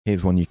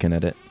Here's one you can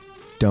edit.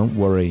 Don't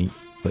worry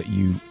that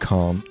you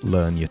can't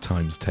learn your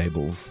times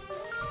tables.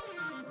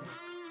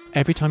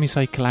 Every time you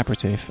say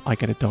collaborative, I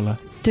get $1.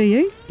 Do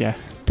you? Yeah.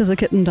 Does a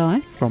kitten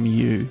die? From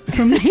you.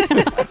 From me?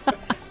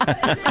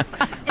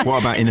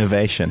 What about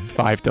innovation?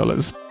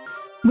 $5.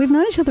 We've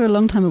known each other a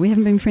long time, but we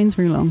haven't been friends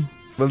very long.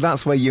 Well,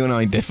 that's where you and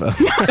I differ.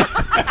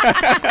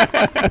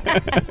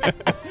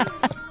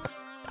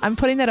 I'm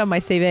putting that on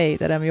my CV,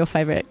 that I'm your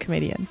favourite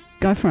comedian.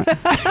 Go for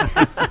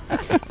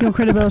it. Your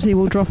credibility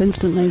will drop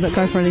instantly, but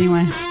go for it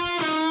anyway.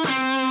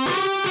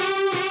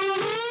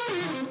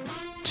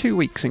 2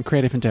 weeks in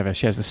Creative Endeavour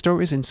shares the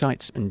stories,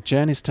 insights and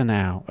journeys to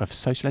now of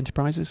social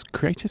enterprises,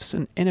 creatives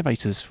and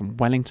innovators from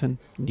Wellington,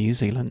 New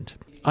Zealand.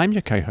 I'm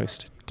your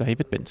co-host,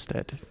 David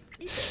Binstead.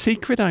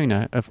 Secret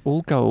owner of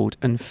All Gold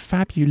and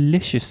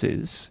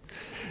Fabuliciouses,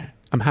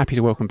 I'm happy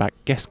to welcome back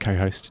guest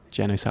co-host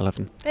Jen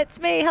O'Sullivan. It's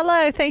me.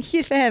 Hello. Thank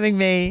you for having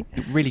me.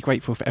 Really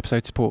grateful for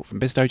episode support from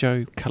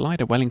BizDojo,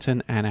 Collider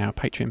Wellington and our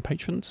Patreon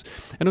patrons,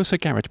 and also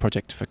Garage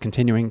Project for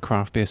continuing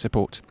craft beer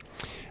support.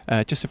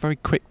 Just a very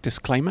quick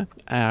disclaimer.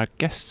 Our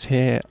guests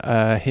here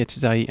are here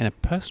today in a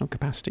personal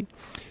capacity,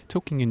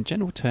 talking in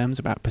general terms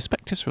about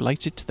perspectives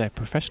related to their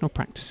professional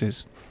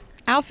practices.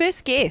 Our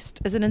first guest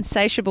is an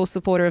insatiable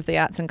supporter of the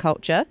arts and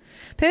culture,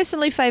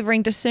 personally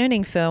favouring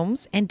discerning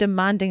films and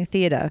demanding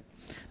theatre.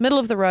 Middle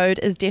of the road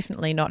is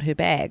definitely not her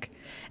bag.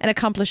 An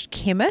accomplished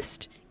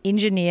chemist,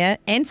 engineer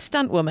and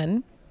stunt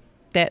woman,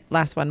 that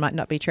last one might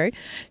not be true,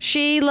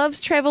 she loves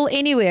travel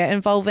anywhere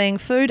involving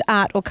food,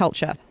 art or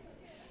culture.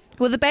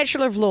 With a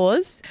Bachelor of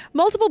Laws,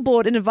 multiple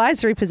board and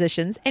advisory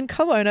positions, and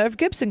co-owner of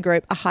Gibson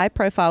Group, a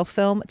high-profile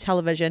film,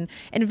 television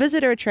and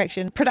visitor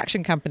attraction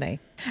production company.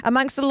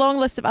 Amongst a long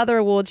list of other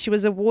awards, she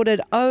was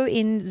awarded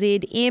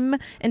ONZM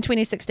in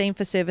 2016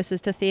 for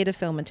services to theatre,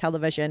 film and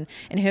television,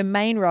 and her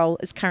main role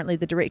is currently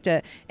the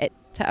director at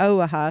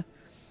Auaha,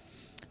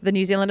 the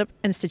New Zealand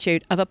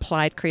Institute of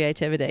Applied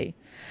Creativity.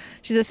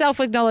 She's a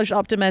self-acknowledged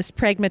optimist,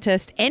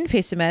 pragmatist and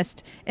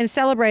pessimist, and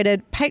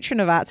celebrated patron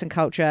of arts and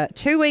culture.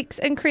 2 weeks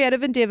in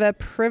creative endeavour,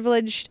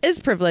 privileged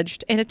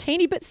and a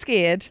teeny bit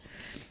scared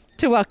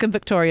to welcome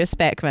Victoria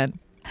Spackman.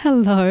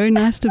 Hello,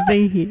 nice to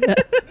be here.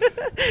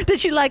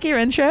 Did you like your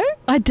intro?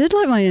 I did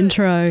like my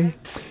intro.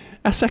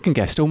 Our second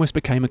guest almost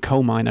became a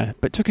coal miner,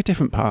 but took a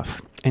different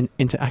path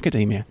into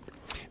academia.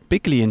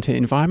 Bigly into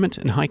environment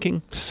and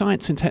hiking,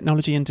 science and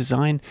technology and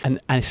design,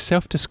 and a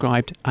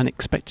self-described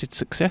unexpected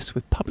success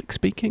with public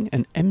speaking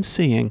and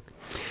MCing.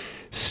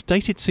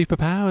 Stated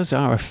superpowers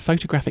are a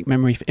photographic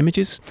memory for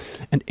images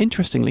and,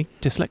 interestingly,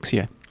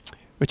 dyslexia,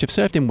 which have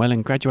served him well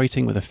in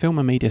graduating with a Film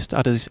and Media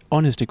Studies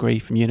honours degree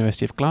from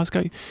University of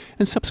Glasgow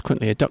and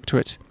subsequently a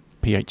doctorate,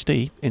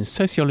 PhD, in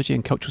Sociology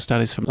and Cultural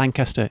Studies from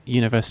Lancaster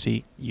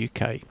University,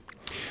 UK.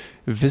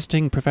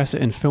 Visiting Professor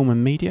in Film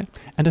and Media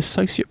and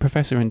Associate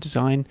Professor in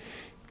Design,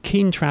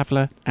 keen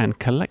traveller and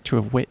collector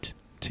of wit,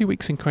 2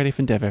 weeks in creative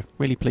endeavour.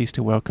 Really pleased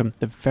to welcome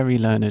the very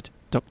learned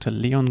Dr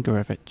Leon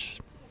Gurevitch.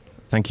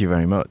 Thank you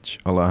very much.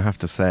 Although I have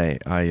to say,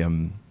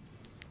 I'm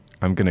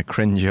going to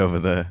cringe over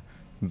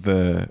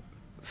the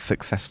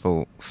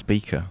successful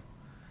speaker.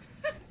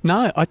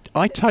 No,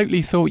 I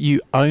totally thought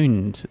you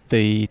owned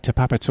the Te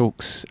Papa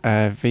Talks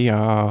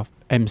VR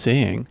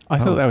MCing. I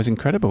thought that was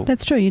incredible.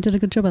 That's true. You did a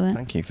good job of that.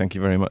 Thank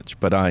you very much.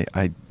 But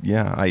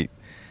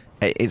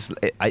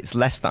it's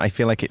less that I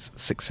feel like it's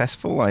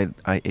successful.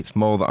 It's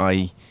more that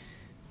I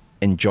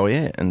enjoy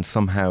it, and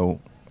somehow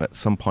at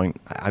some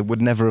point I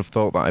would never have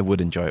thought that I would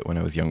enjoy it when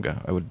I was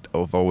younger. I would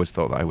have always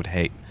thought that I would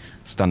hate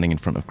standing in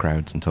front of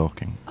crowds and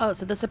talking. Oh,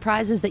 so the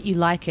surprise is that you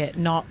like it,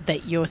 not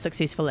that you're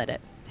successful at it.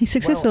 He's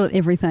successful at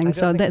everything,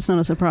 so that's not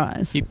a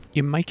surprise.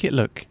 You make it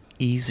look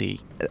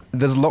easy.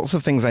 There's lots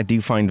of things I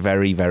do find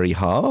very, very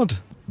hard.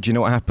 Do you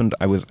know what happened?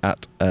 I was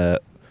at a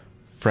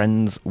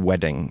friend's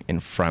wedding in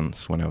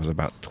France when I was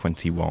about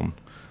 21,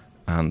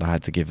 and I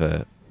had to give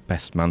a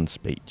best man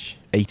speech.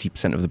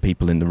 80% of the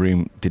people in the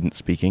room didn't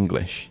speak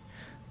English,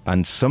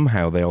 and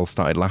somehow they all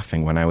started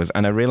laughing and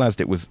I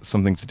realised it was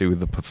something to do with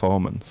the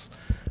performance.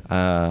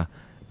 And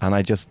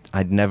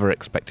I'd never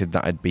expected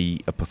that I'd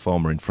be a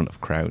performer in front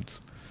of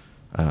crowds.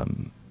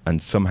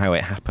 And somehow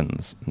it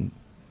happens.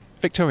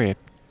 Victoria,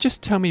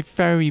 just tell me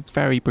very,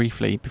 very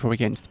briefly, before we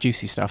get into the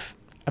juicy stuff,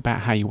 about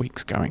how your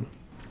week's going.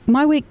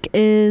 My week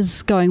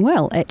is going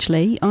well,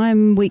 actually.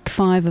 I'm week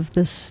 5 of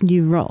this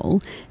new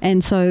role,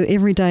 and so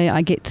every day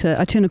I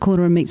turn a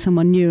corner and meet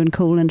someone new and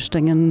cool,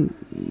 interesting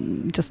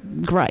and just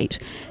great.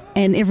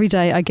 And every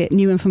day I get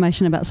new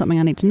information about something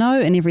I need to know,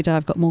 and every day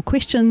I've got more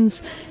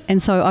questions,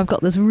 and so I've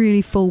got this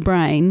really full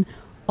brain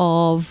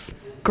of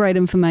great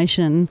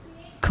information,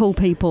 cool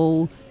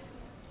people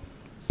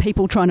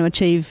trying to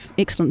achieve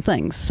excellent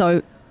things.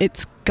 So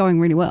it's going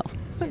really well.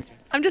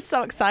 I'm just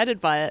so excited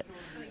by it.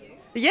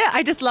 Yeah,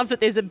 I just love that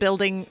there's a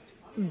building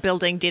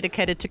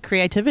dedicated to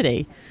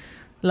creativity.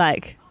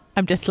 Like,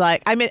 I'm just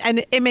like,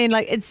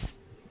 it's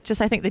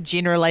just, I think the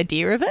general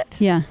idea of it.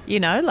 Yeah.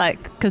 You know,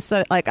 like, because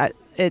so, like,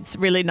 it's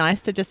really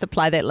nice to just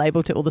apply that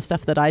label to all the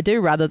stuff that I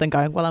do rather than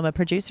going, well, I'm a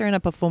producer and a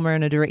performer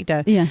and a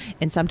director. Yeah.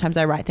 And sometimes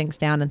I write things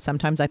down and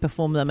sometimes I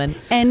perform them.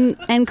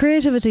 And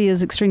creativity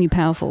is extremely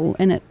powerful,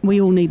 and we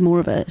all need more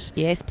of it.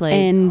 Yes, please.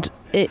 And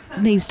it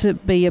needs to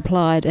be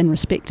applied and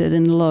respected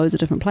in loads of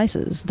different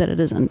places that it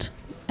isn't.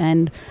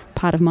 And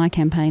part of my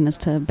campaign is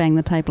to bang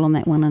the table on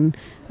that one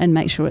and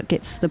make sure it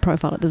gets the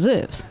profile it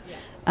deserves.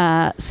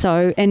 And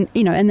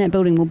that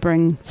building will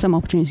bring some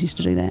opportunities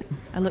to do that.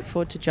 I look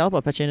forward to job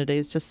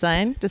opportunities. Just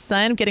saying.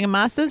 I'm getting a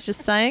master's.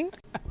 Just saying.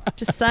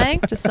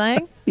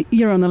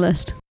 You're on the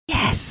list.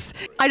 Yes.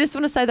 I just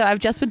want to say that I've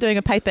just been doing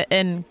a paper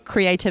in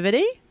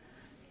creativity,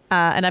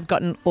 and I've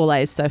gotten all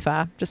A's so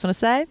far. Just want to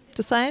say.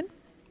 Just saying.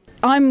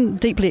 I'm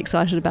deeply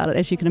excited about it,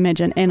 as you can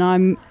imagine, and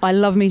I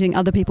love meeting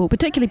other people,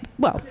 particularly,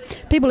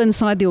 people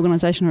inside the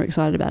organisation are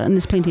excited about it, and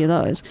there's plenty of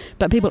those,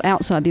 but people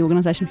outside the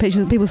organisation,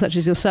 people such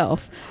as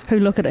yourself, who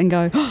look at it and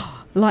go,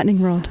 oh,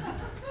 lightning rod,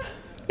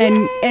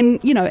 and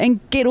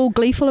get all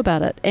gleeful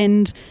about it.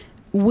 And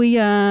we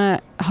are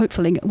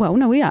hopefully,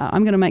 we are.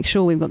 I'm going to make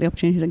sure we've got the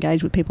opportunity to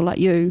engage with people like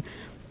you,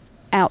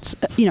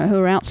 who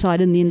are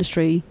outside in the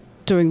industry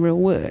doing real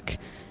work,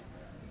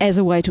 as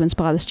a way to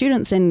inspire the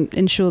students and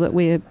ensure that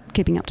we're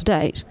keeping up to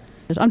date.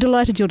 I'm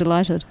delighted you're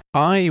delighted.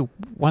 I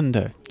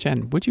wonder,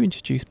 Jen, would you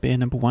introduce beer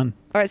number 1?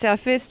 All right, so our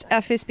first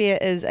beer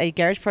is a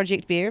Garage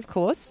Project beer, of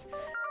course.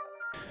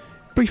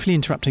 Briefly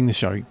interrupting the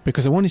show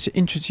because I wanted to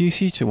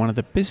introduce you to one of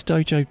the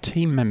BizDojo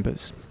team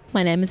members.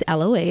 My name is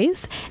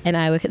Eloise and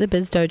I work at the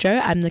BizDojo.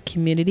 I'm the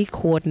community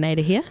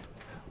coordinator here.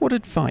 What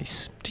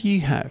advice do you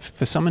have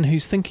for someone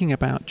who's thinking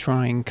about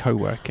trying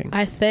co-working?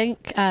 I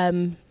think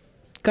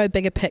go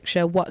bigger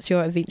picture, what's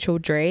your eventual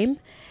dream,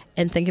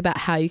 and think about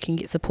how you can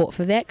get support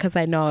for that, because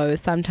I know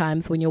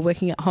sometimes when you're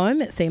working at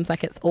home it seems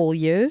like it's all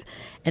you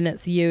and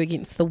it's you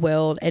against the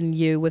world and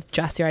you with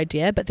just your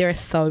idea, but there are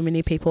so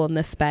many people in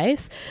this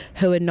space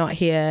who are not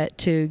here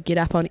to get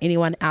up on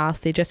anyone else.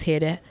 They're just here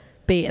to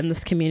be in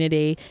this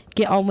community,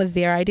 get on with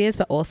their ideas,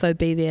 but also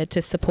be there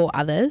to support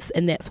others.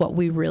 And that's what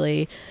we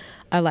really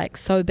are like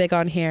so big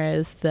on here,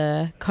 is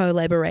the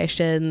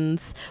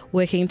collaborations,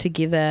 working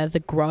together, the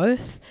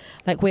growth.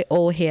 Like, we're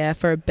all here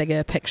for a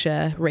bigger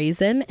picture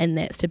reason, and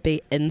that's to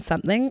be in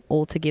something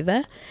all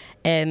together.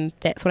 And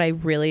that's what I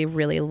really,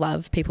 really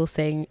love. People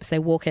saying, say,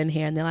 walk in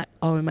here and they're like,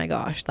 oh my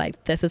gosh,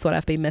 like this is what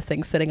I've been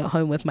missing sitting at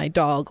home with my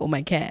dog or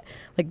my cat.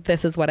 Like,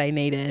 this is what I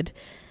needed.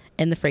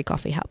 And the free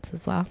coffee helps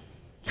as well.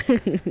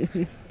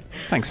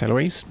 Thanks,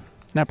 Eloise.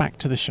 Now back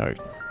to the show.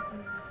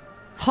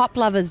 Hop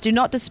lovers, do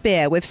not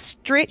despair. We've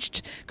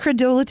stretched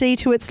credulity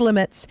to its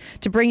limits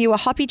to bring you a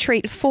hoppy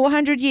treat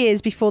 400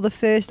 years before the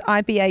first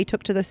IPA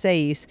took to the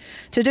seas.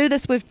 To do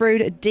this, we've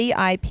brewed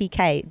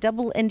DIPK,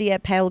 Double India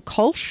Pale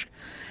Kolsch.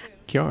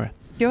 Kia ora.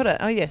 Kia ora.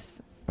 Oh,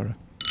 yes.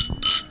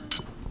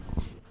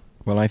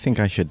 Well, I think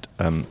I should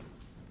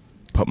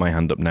put my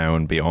hand up now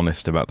and be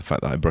honest about the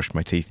fact that I brushed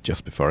my teeth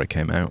just before I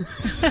came out.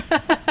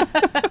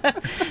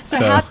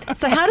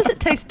 So how does it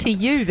taste to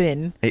you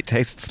then? It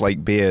tastes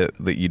like beer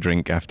that you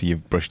drink after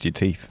you've brushed your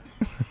teeth.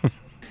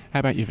 How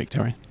about you,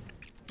 Victoria?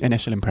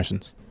 Initial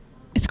impressions?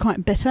 It's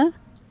quite bitter.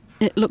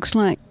 It looks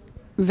like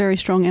very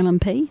strong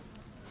LMP.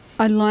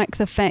 I like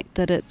the fact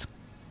that it's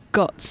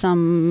got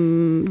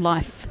some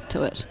life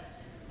to it.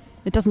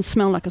 It doesn't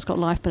smell like it's got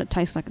life, but it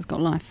tastes like it's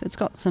got life. It's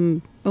got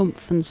some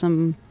oomph and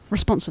some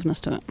responsiveness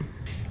to it.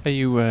 Are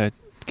you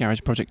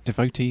Garage Project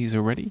devotees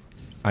already?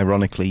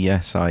 Ironically,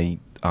 yes, I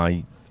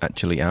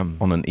actually am.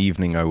 On an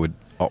evening, I would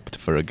opt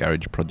for a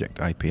Garage Project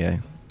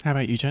IPA. How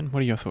about you, Jen?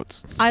 What are your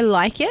thoughts? I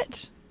like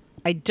it.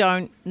 I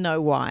don't know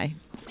why.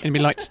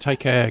 Anybody like to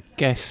take a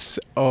guess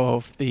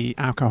of the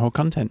alcohol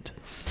content?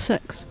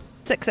 6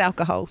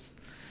 alcohols.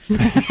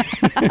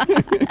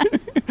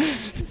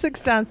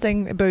 6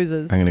 dancing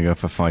boozers. I'm going to go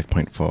for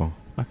 5.4.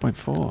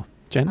 5.4.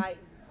 Jen?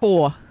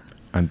 4.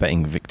 I'm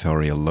betting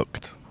Victoria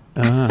looked.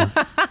 A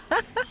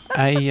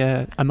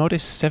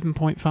modest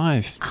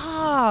 7.5.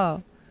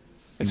 Oh.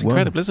 It's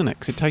incredible, isn't it?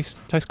 Because it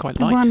tastes quite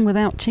light. One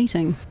without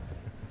cheating.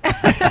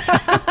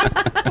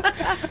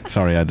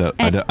 Sorry, I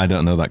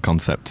don't know that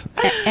concept.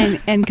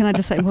 And can I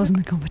just say, it wasn't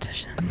a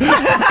competition.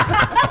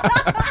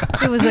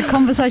 It was a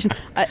conversation.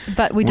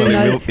 But we do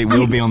know it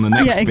will be on the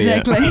next beer.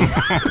 exactly.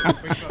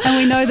 And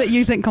we know that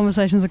you think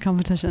conversation's a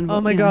competition.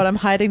 Oh my God, I'm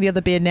hiding the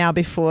other beer now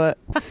before.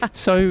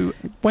 So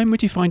when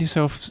would you find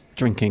yourself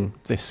drinking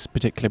this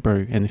particular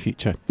brew in the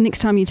future? Next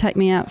time you take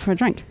me out for a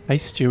drink. Hey,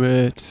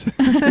 Stuart.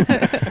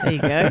 There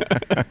you go.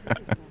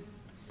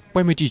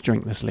 When would you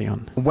drink this,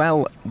 Leon?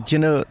 Well, do you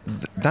know,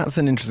 that's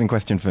an interesting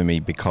question for me,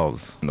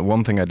 because the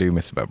one thing I do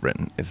miss about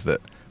Britain is that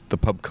the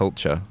pub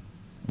culture,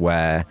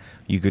 where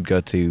you could go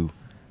to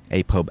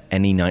a pub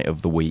any night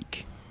of the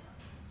week,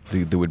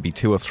 there would be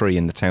 2 or 3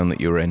 in the town that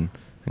you're in,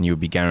 and you would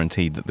be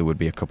guaranteed that there would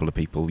be a couple of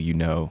people you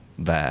know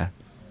there.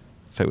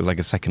 So it was like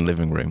a second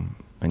living room,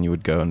 and you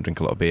would go and drink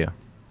a lot of beer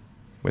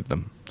with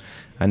them.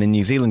 And in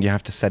New Zealand, you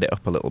have to set it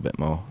up a little bit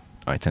more,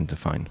 I tend to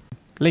find.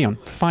 Leon,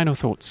 final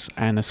thoughts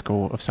and a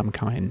score of some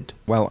kind.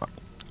 Well,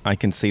 I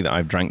can see that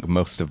I've drank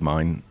most of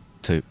mine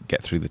to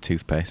get through the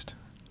toothpaste.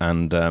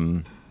 And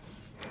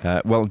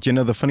well, do you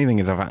know, the funny thing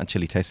is I've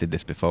actually tasted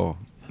this before.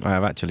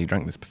 I've actually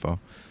drank this before,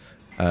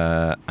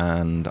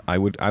 and I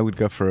would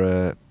go for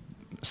a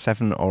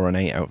 7 or an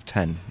 8 out of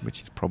 10,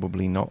 which is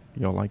probably not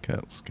your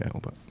Likert scale,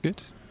 but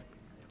Good.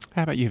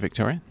 How about you,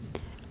 Victoria?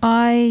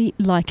 I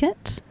like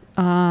it.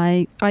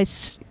 I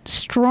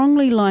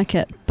strongly like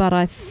it, but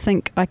I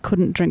think I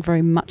couldn't drink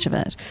very much of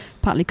it,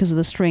 partly because of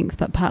the strength,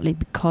 but partly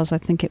because I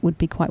think it would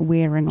be quite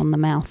wearing on the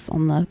mouth,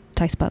 on the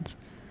taste buds.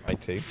 I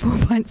too.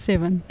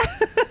 4.7.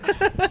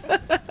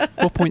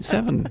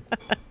 4.7.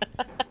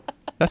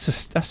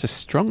 That's a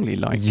strongly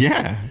like.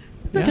 Yeah.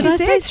 Yeah. Did I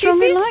say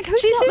strongly like?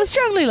 Who's She not said lis-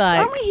 strongly like.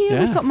 Aren't we here? Yeah.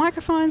 We've got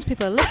microphones,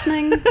 people are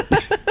listening.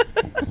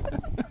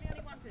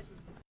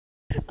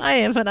 I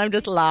am, and I'm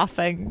just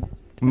laughing.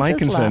 My Just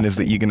concern laugh. is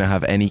that you're going to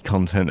have any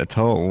content at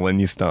all when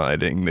you start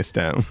editing this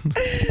down.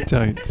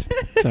 Don't.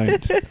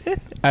 That's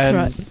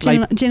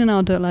right. Jen and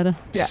I'll do it later.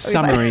 Yeah, we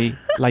Summary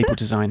label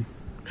design.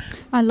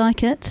 I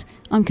like it.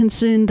 I'm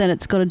concerned that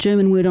it's got a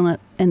German word on it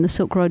and the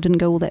Silk Road didn't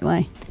go all that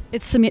way.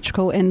 It's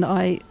symmetrical and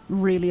I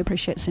really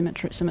appreciate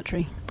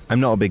symmetry. I'm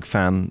not a big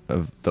fan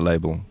of the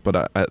label,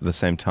 but at the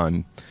same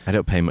time, I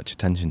don't pay much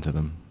attention to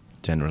them,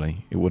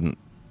 generally. It wouldn't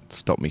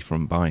stop me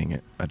from buying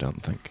it, I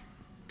don't think.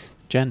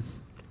 Jen?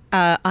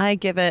 I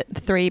give it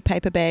 3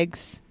 paper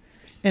bags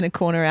in a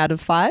corner out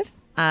of 5.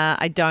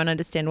 I don't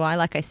understand why,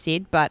 like I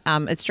said, but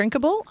it's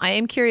drinkable. I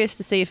am curious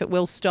to see if it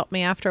will stop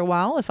me after a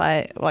while. If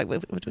I like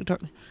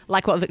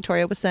what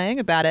Victoria was saying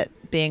about it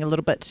being a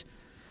little bit,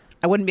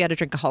 I wouldn't be able to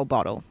drink a whole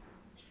bottle,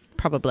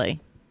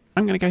 probably.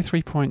 I'm going to go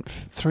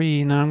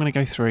 3.3. No, I'm going to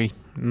go 3.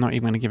 I'm not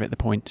even going to give it the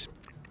point.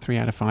 3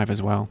 out of 5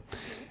 as well.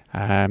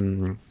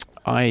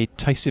 I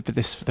tasted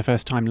this for the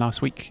first time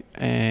last week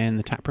in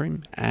the tap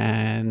room,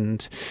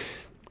 and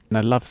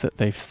I love that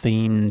they've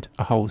themed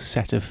a whole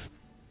set of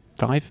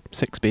 5,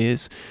 6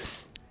 beers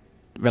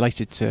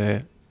related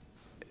to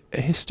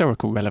a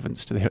historical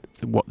relevance to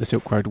what the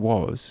Silk Road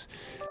was.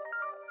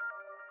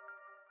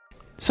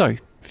 So,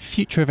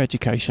 future of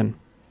education.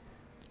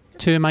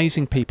 2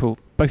 amazing people,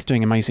 both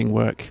doing amazing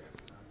work.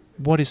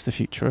 What is the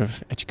future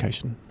of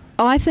education?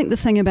 I think the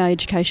thing about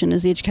education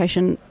is the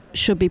education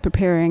should be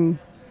preparing,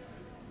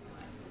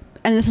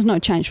 and this is no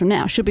change from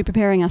now, should be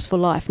preparing us for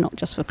life, not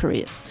just for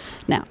careers.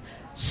 Now,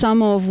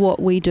 some of what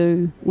we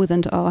do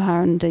within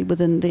Auaha and indeed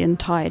within the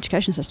entire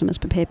education system is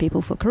prepare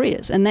people for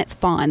careers, and that's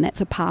fine,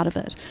 that's a part of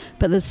it.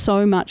 But there's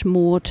so much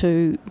more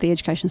to the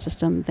education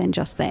system than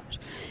just that.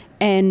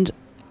 And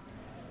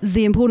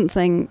the important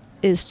thing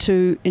is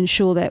to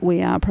ensure that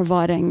we are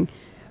providing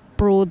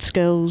broad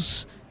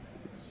skills,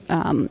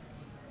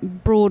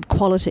 broad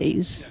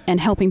qualities, and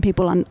helping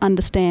people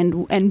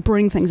understand and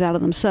bring things out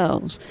of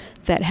themselves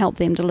that help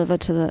them deliver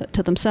to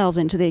themselves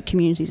and to their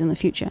communities in the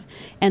future.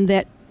 And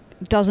that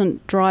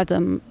doesn't drive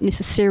them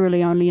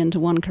necessarily only into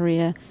one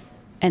career,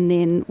 and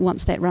then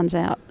once that runs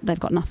out, they've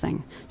got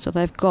nothing. So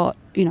they've got,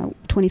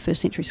 21st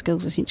century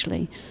skills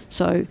essentially.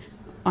 So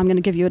I'm going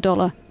to give you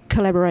 $1: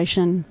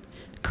 collaboration,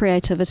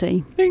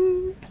 creativity.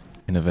 Ding.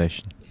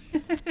 Innovation.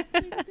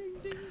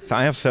 So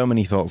I have so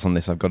many thoughts on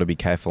this, I've got to be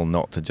careful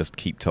not to just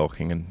keep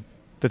talking. And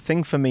the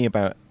thing for me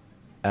about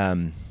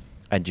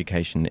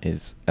education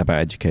is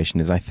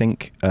I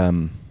think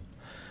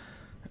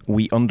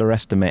we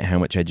underestimate how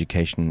much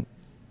education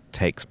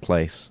takes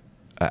place,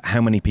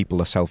 how many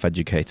people are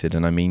self-educated,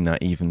 and I mean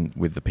that even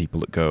with the people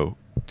that go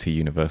to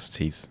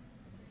universities,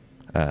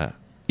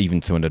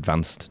 even to an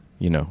advanced,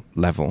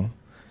 level.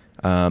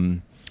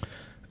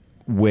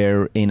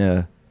 We're in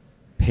a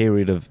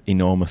period of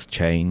enormous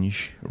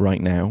change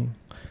right now.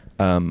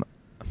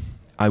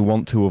 I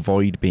want to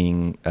avoid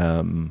being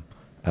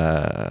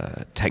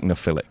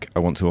technophilic. I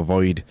want to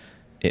avoid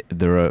it.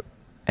 There are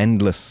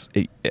endless,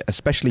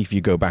 especially if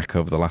you go back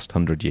over the last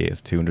 100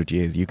 years, 200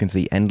 years, you can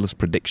see endless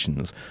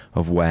predictions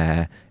of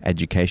where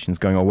education's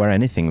going or where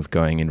anything's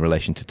going in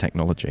relation to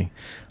technology.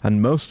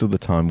 And most of the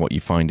time what you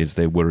find is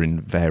they were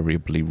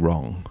invariably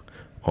wrong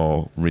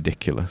or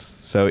ridiculous.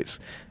 So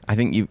I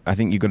think you've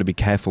got to be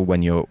careful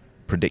when you're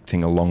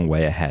predicting a long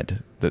way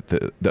ahead. That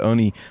the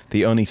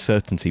only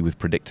certainty with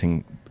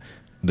predicting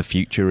the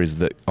future is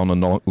that on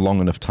a long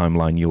enough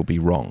timeline you'll be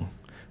wrong,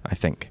 I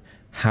think.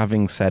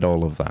 Having said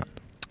all of that,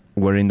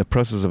 we're in the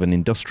process of an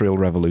industrial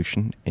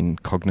revolution in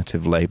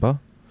cognitive labour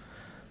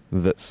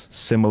that's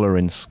similar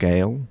in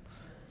scale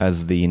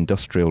as the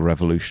industrial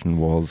revolution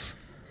was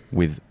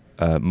with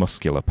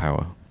muscular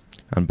power.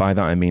 And by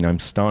that I mean I'm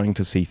starting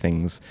to see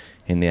things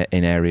in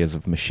areas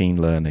of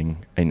machine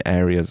learning, in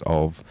areas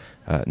of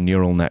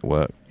neural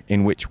network,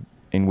 in which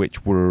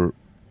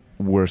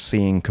we're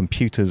seeing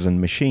computers and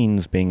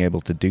machines being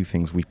able to do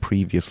things we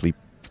previously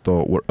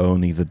thought were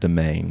only the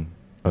domain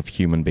of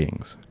human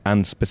beings,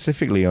 and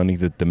specifically only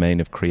the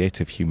domain of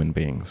creative human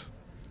beings.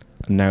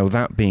 Now,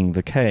 that being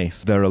the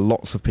case, there are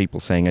lots of people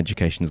saying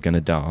education is going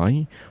to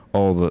die,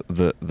 or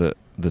the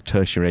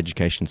tertiary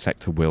education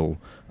sector will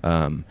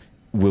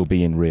will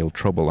be in real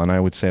trouble. And I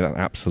would say that's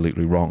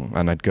absolutely wrong.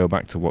 And I'd go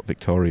back to what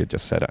Victoria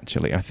just said,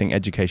 actually. I think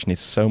education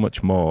is so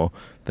much more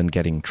than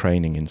getting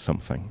training in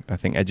something. I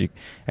think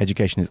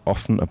education is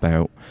often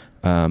about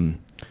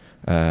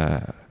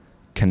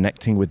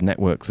connecting with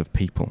networks of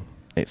people.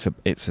 It's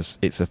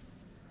a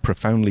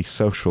profoundly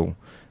social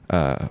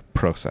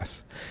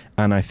process.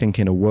 And I think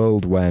in a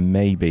world where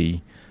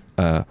maybe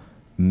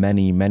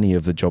many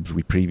of the jobs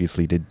we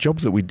previously did,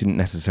 jobs that we didn't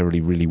necessarily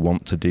really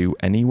want to do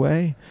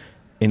anyway,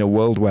 in a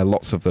world where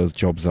lots of those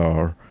jobs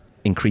are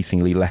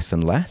increasingly less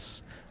and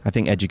less, I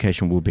think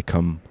education will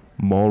become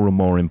more and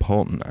more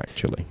important,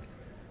 actually.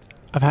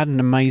 I've had an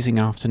amazing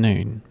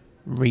afternoon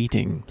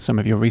reading some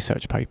of your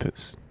research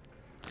papers.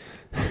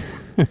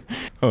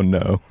 Oh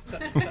no.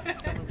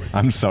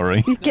 I'm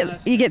sorry.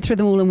 You get through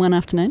them all in one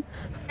afternoon.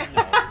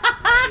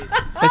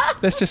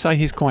 Let's just say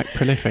he's quite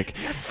prolific.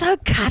 You're so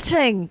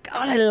cutting.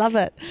 God, I love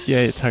it.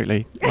 Yeah,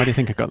 totally. Why do you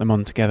think I got them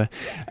on together?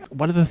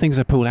 One of the things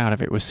I pulled out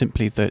of it was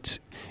simply that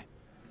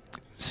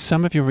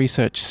some of your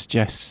research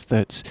suggests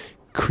that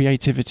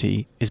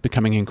creativity is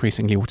becoming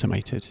increasingly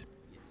automated.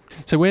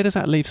 So where does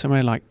that leave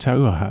somewhere like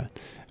Auaha,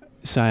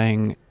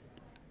 saying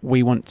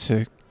we want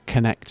to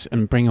connect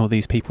and bring all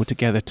these people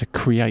together to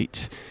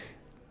create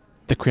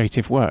the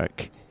creative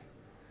work?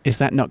 Is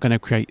that not going to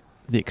create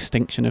the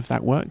extinction of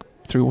that work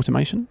through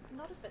automation?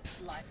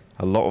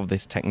 A lot of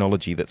this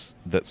technology that's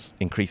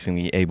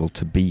increasingly able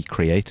to be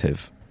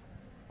creative,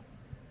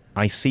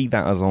 I see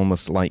that as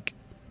almost like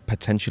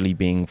potentially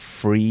being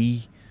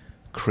free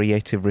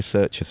creative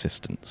research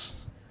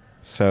assistants.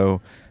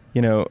 So,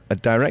 a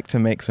director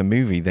makes a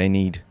movie, they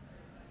need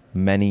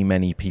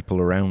many people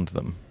around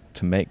them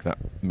to make that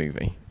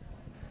movie.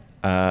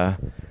 There's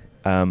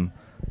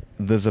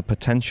a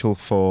potential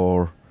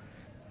for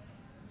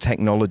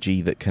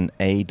technology that can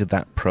aid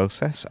that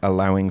process,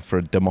 allowing for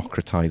a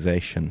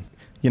democratization.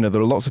 There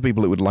are lots of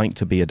people that would like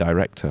to be a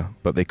director,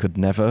 but they could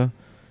never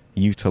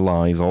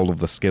utilize all of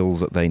the skills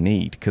that they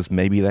need because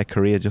maybe their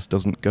career just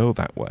doesn't go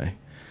that way.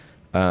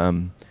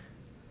 The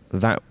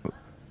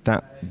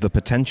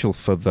potential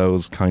for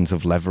those kinds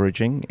of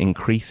leveraging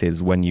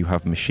increases when you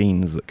have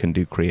machines that can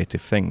do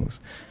creative things.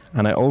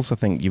 And I also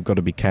think you've got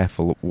to be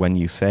careful when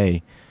you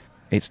say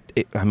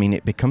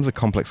it becomes a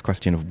complex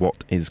question of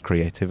what is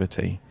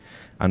creativity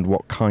and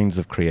what kinds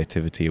of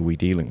creativity are we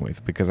dealing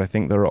with, because I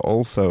think there are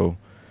also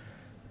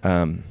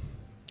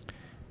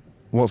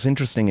what's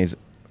interesting is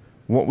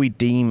what we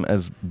deem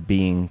as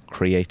being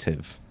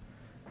creative,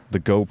 the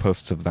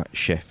goalposts of that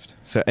shift.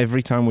 So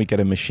every time we get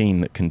a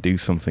machine that can do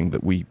something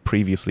that we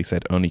previously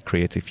said only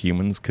creative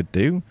humans could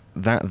do,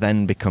 that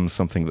then becomes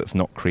something that's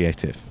not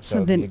creative.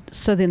 So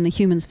then the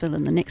humans fill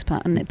in the next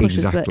part, and it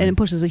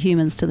pushes the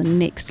humans to the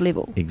next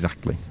level.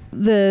 Exactly.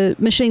 The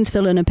machines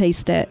fill in a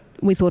piece that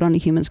we thought only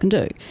humans can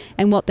do.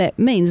 And what that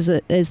means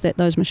is that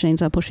those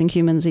machines are pushing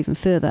humans even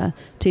further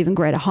to even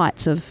greater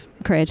heights of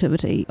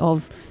creativity,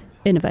 of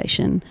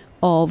innovation,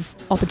 of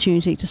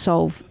opportunity to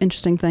solve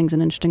interesting things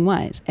in interesting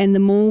ways. And the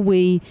more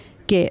we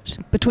get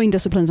between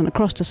disciplines and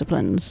across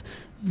disciplines,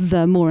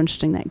 the more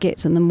interesting that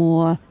gets, and the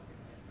more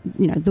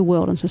the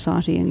world and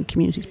society and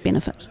communities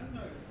benefit.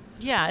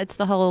 Yeah, it's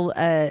the whole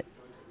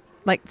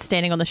like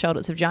standing on the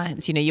shoulders of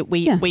giants.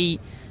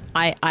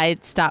 I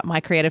start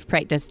my creative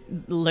practice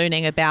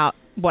learning about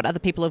what other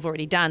people have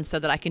already done so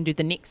that I can do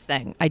the next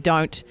thing. I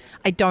don't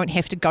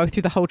have to go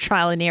through the whole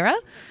trial and error.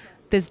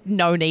 There's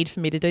no need for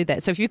me to do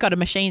that. So if you've got a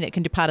machine that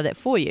can do part of that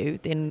for you,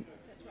 then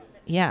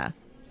yeah.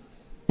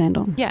 Stand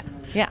on. Yeah.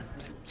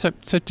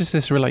 So does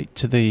this relate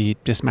to the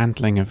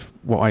dismantling of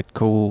what I'd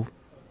call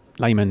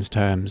layman's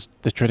terms,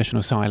 the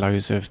traditional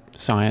silos of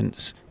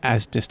science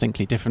as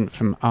distinctly different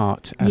from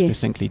art, as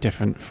distinctly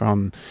different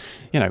from,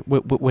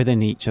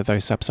 within each of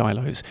those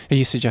sub-silos? Are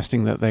you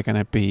suggesting that they're going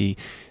to be,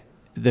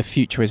 the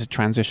future is a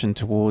transition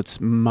towards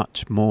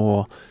much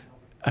more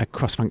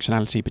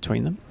cross-functionality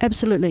between them?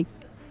 Absolutely.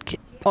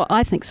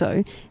 I think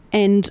so.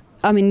 And,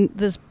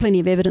 there's plenty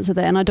of evidence of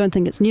that, and I don't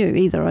think it's new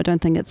either. I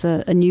don't think it's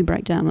a new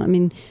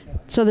breakdown.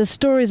 So there's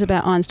stories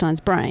about Einstein's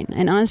brain,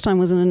 and Einstein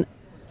was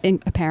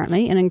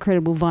apparently an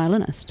incredible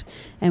violinist.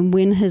 And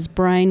when his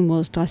brain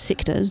was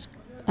dissected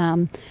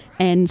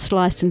and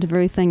sliced into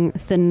very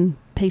thin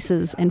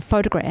pieces and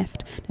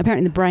photographed,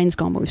 apparently the brain's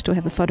gone, but we still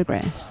have the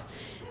photographs.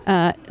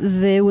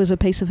 There was a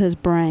piece of his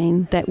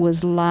brain that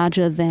was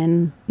larger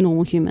than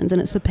normal humans,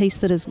 and it's the piece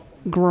that is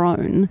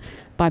grown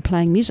by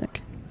playing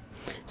music.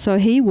 So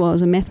he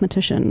was a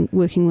mathematician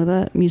working with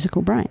a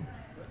musical brain,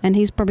 and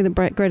he's probably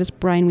the greatest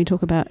brain we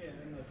talk about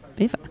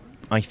ever.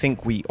 I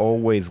think we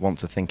always want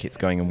to think it's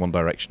going in one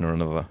direction or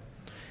another.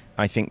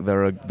 I think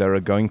there are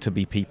going to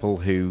be people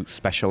who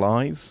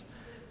specialise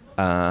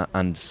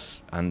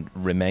and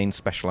remain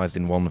specialised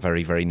in one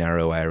very, very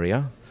narrow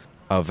area,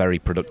 are very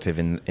productive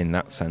in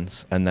that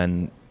sense. And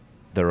then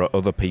there are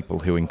other people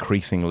who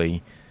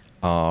increasingly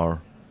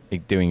are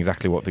doing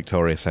exactly what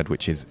Victoria said,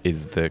 which is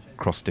the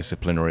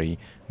cross-disciplinary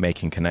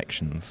making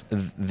connections.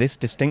 This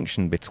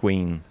distinction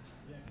between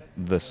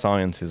the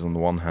sciences on the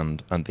one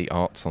hand and the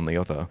arts on the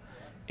other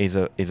is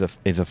a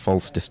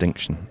false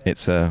distinction.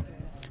 It's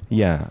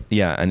Yeah,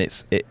 and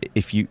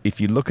if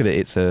you look at it,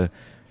 it's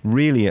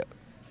really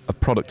a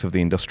product of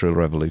the Industrial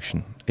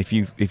Revolution. If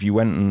you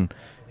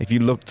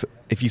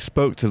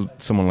spoke to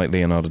someone like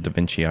Leonardo da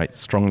Vinci, I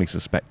strongly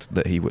suspect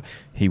that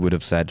he would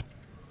have said,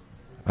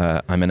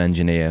 "I'm an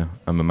engineer,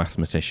 I'm a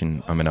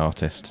mathematician, I'm an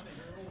artist,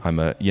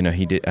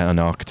 he did an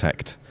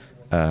architect,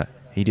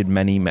 he did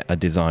a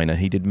designer,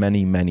 he did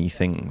many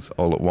things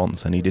all at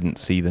once, and he didn't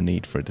see the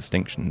need for a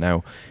distinction."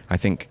 Now, I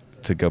think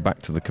to go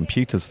back to the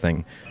computers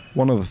thing,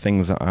 one of the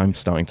things that I'm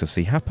starting to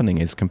see happening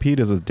is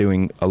computers are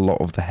doing a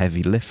lot of the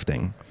heavy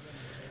lifting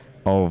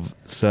of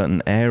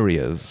certain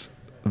areas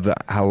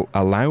that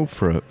allow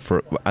for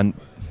and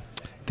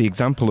the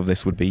example of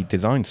this would be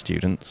design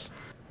students.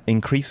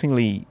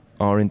 Increasingly,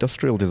 our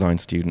industrial design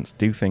students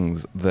do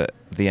things that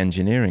the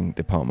engineering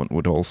department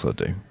would also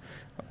do.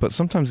 But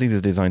sometimes these are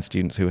design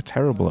students who are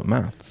terrible at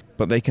maths,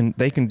 but they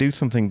can do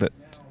something that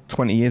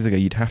 20 years ago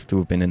you'd have to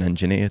have been an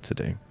engineer to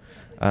do.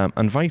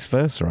 And vice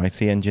versa, I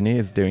see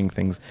engineers doing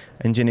things.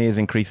 Engineers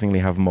increasingly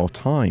have more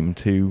time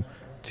to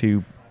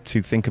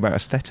think about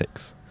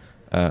aesthetics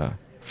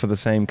for the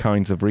same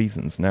kinds of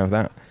reasons.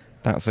 Now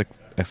that's a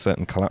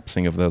certain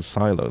collapsing of those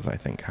silos, I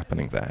think,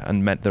 happening there.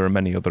 And there are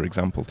many other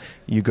examples.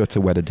 You go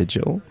to Weta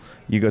Digital,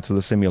 you go to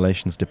the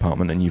simulations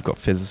department, and you've got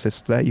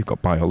physicists there, you've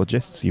got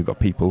biologists, you've got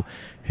people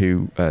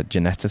who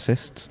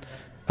geneticists,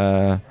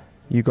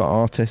 you've got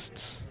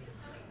artists.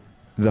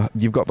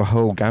 You've got the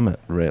whole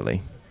gamut,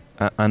 really.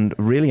 And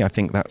really, I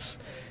think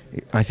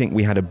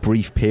we had a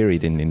brief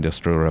period in the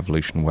Industrial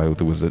Revolution where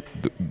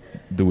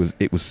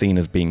it was seen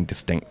as being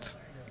distinct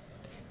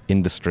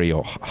industry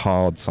or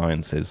hard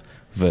sciences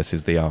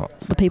versus the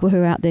arts. The people who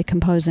are out there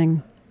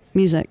composing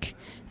music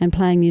and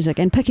playing music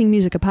and picking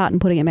music apart and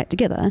putting it back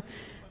together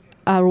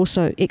are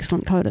also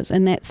excellent coders,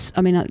 and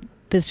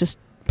there's just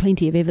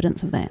plenty of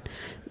evidence of that.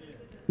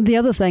 The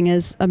other thing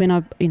is, a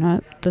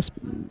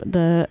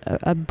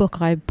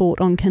book I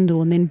bought on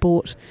Kindle and then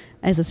bought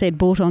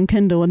on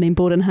Kindle and then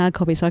bought in hard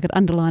copy so I could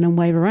underline and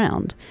wave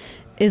around,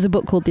 is a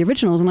book called The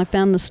Originals, and I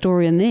found the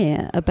story in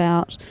there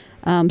about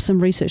some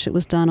research that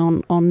was done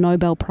on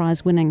Nobel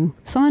Prize winning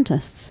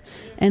scientists,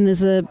 and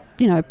there's a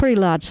pretty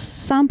large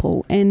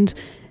sample, and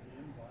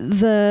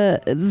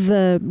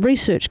the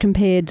research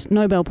compared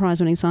Nobel Prize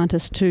winning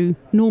scientists to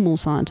normal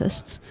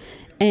scientists,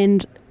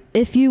 and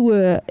if you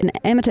were an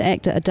amateur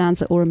actor, a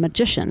dancer or a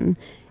magician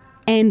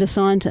and a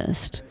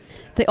scientist,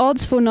 the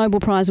odds for Nobel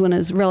Prize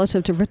winners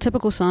relative to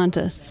typical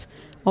scientists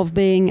of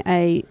being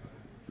a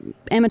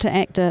amateur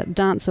actor,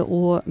 dancer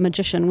or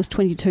magician was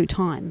 22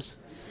 times.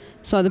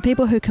 So the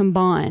people who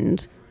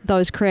combined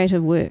those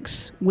creative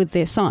works with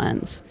their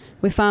science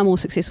were far more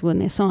successful in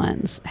their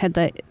science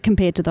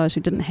compared to those who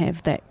didn't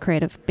have that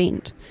creative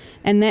bent.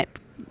 And that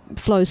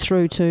flows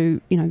through to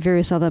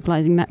various other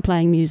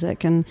playing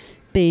music and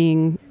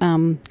being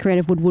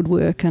creative with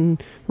woodwork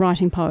and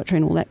writing poetry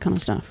and all that kind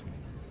of stuff.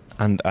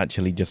 And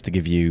actually, just to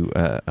give you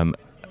an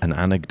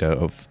anecdote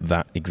of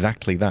that,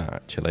 exactly that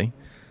actually,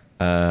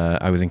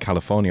 I was in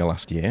California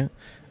last year,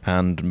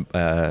 and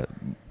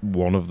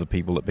one of the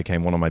people that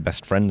became one of my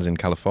best friends in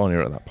California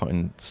at that point,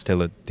 and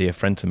still a dear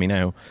friend to me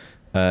now,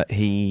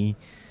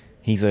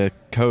 he's a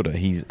coder.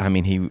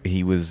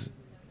 He was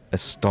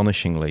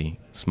astonishingly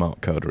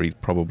smart coder. He's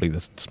probably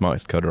the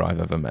smartest coder I've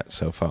ever met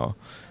so far.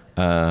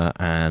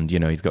 And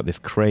he's got this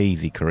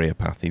crazy career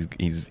path.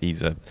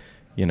 He's a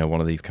one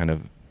of these kind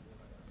of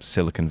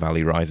Silicon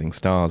Valley rising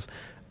stars.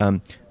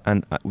 And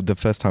the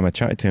first time I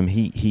chatted to him,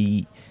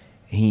 he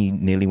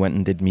nearly went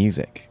and did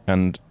music,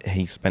 and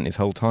he spent his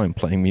whole time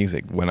playing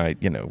music. When I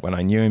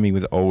knew him, he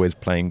was always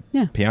playing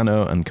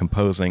piano and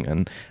composing,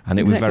 and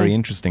it was very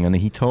interesting. And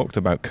he talked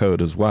about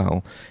code as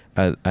well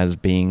as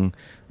being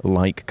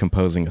like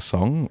composing a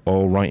song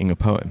or writing a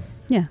poem.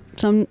 Yeah,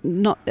 so I'm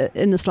not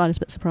in the slightest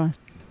bit surprised.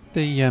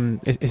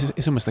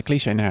 It's almost the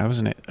cliche now,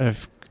 isn't it,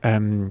 of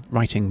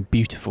writing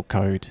beautiful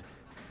code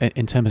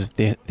in terms of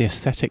the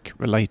aesthetic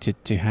related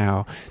to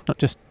how not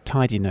just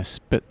tidiness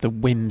but the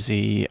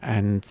whimsy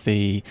and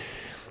the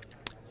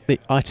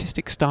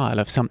artistic style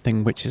of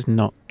something which is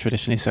not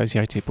traditionally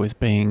associated with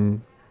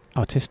being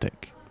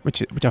artistic,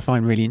 which I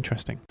find really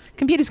interesting.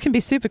 Computers can be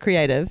super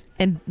creative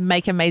and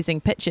make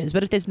amazing pictures,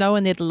 but if there's no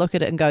one there to look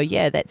at it and go,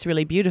 yeah, that's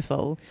really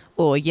beautiful,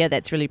 or yeah,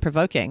 that's really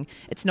provoking,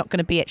 it's not going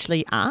to be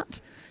actually art.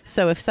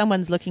 So if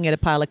someone's looking at a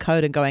pile of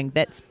code and going,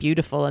 that's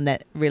beautiful and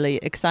that really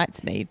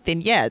excites me,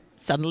 then yeah,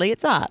 suddenly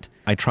it's art.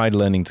 I tried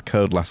learning to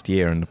code last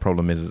year, and the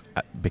problem is,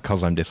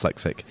 because I'm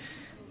dyslexic,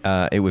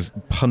 it was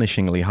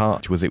punishingly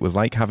hard. It was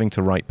like having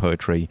to write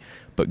poetry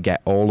but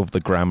get all of the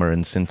grammar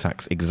and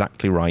syntax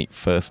exactly right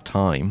first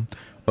time.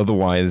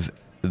 Otherwise,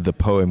 the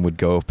poem would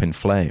go up in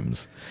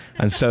flames.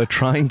 And so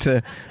trying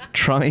to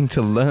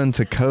learn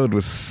to code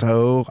was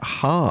so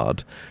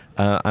hard.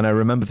 And I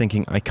remember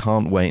thinking, I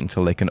can't wait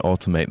until they can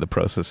automate the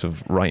process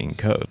of writing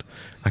code.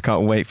 I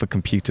can't wait for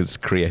computers to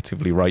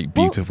creatively write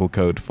beautiful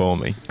code for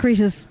me.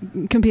 Computers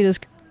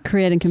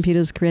creating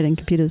computers, Yep. creating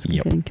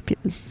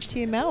computers.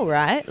 HTML,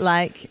 right?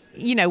 Like,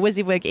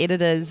 WYSIWYG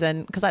editors,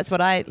 and because that's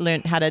what I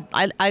learned how to.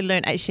 I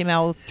learned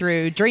HTML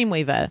through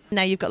Dreamweaver.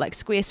 Now you've got like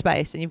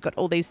Squarespace, and you've got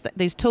all these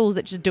tools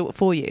that just do it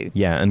for you.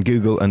 Yeah, and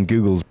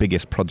Google's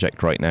biggest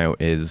project right now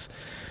is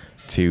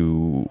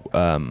to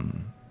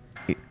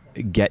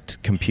get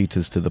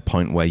computers to the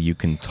point where you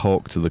can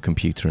talk to the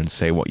computer and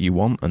say what you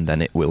want, and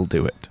then it will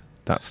do it.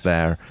 That's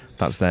their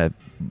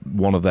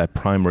one of their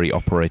primary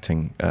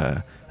operating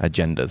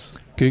agendas.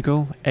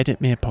 Google,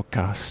 edit me a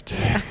podcast.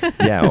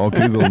 Yeah, or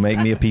Google, make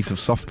me a piece of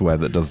software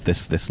that does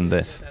this, this, and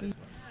this.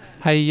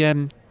 Hey,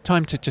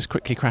 time to just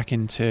quickly crack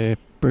into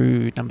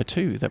brew number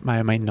 2 that may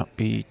or may not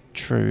be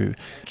true.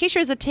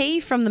 Kesha is a tea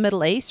from the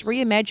Middle East,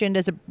 reimagined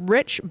as a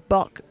rich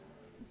Bock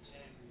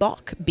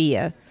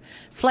beer,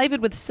 flavoured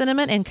with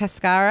cinnamon and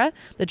cascara,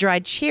 the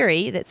dried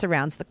cherry that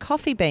surrounds the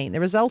coffee bean. The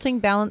resulting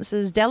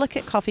balances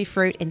delicate coffee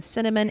fruit and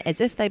cinnamon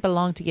as if they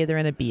belong together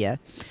in a beer.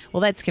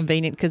 Well, that's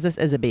convenient because this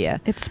is a beer.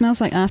 It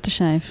smells like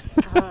aftershave.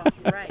 Oh,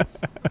 great.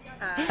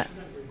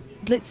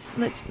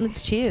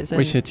 Let's cheers.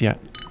 We should, yeah.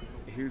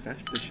 Whose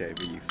aftershave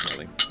are you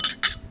smelling?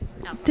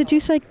 Did you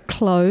say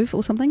clove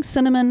or something?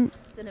 Cinnamon.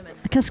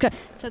 Cascara.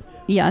 So,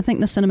 yeah, I think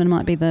the cinnamon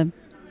might be the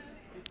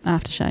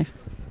aftershave.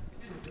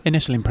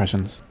 Initial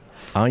impressions.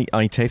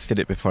 I tasted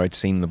it before I'd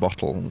seen the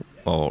bottle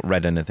or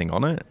read anything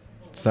on it,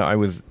 so I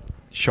was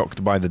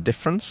shocked by the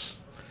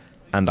difference,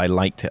 and I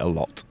liked it a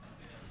lot.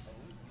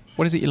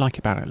 What is it you like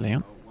about it,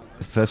 Leon?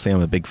 Firstly,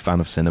 I'm a big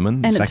fan of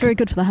cinnamon. And it's very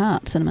good for the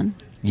heart, cinnamon.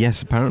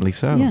 Yes, apparently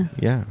so.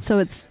 Yeah. So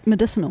it's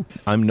medicinal.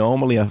 I'm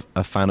normally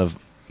a fan of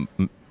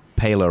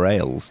paler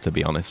ales, to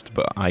be honest,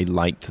 but I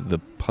liked the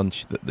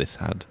punch that this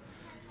had.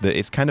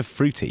 It's kind of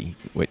fruity,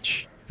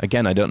 which,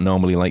 again, I don't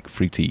normally like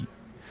fruity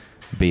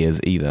beers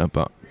either,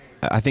 but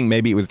I think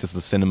maybe it was just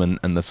the cinnamon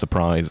and the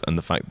surprise and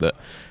the fact that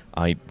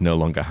I no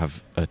longer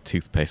have a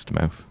toothpaste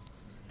mouth.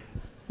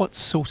 What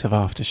sort of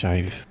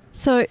aftershave?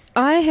 So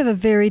I have a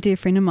very dear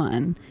friend of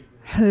mine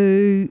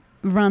who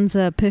runs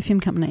a perfume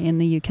company in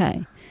the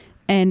UK,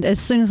 and as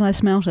soon as I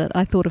smelt it,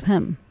 I thought of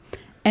him.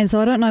 And so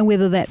I don't know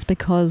whether that's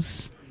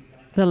because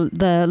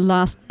the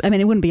last, I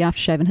mean, it wouldn't be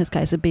aftershave in his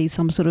case, it'd be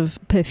some sort of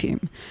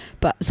perfume.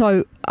 But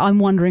so I'm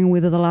wondering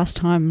whether the last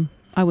time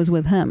I was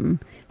with him,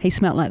 he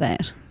smelt like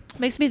that.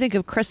 Makes me think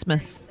of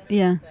Christmas.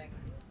 Yeah.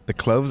 The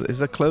cloves, is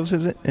there cloves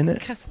in it?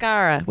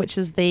 Cascara, which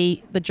is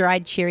the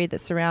dried cherry that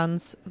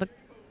surrounds the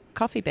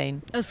coffee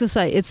bean. I was going to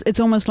say, it's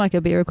almost like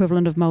a beer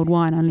equivalent of mulled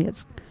wine, only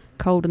it's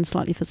cold and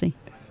slightly fizzy.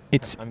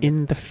 It's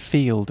in the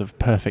field of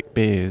perfect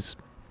beers.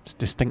 It's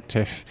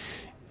distinctive.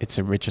 It's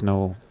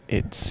original.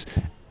 It's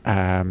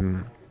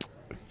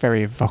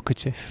very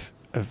evocative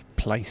of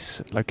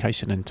place,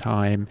 location and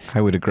time.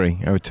 I would agree.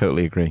 I would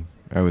totally agree.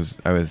 I was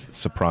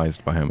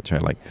surprised by how much I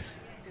like this.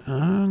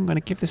 I'm going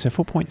to give this a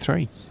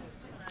 4.3.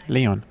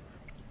 Leon?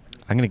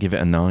 I'm going to give it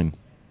a 9.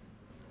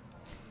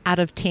 Out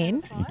of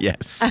 10?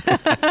 Yes.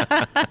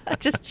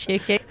 Just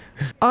checking.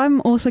 I'm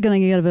also going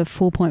to give it a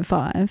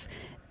 4.5,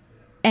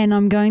 and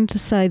I'm going to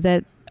say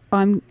that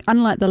I'm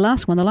unlike the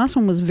last one. The last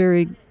one was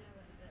very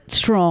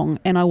strong,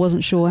 and I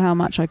wasn't sure how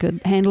much I could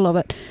handle of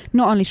it.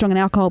 Not only strong in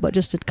alcohol, but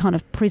just a kind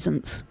of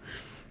presence.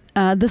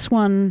 This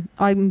one,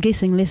 I'm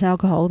guessing less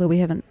alcohol, though we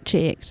haven't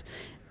checked.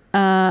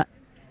 But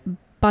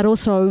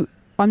also,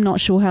 I'm not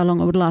sure how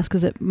long it would last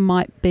because it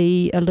might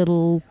be a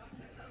little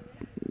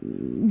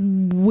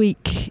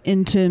weak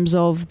in terms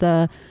of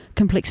the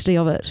complexity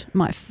of it.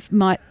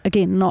 Might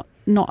again not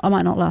I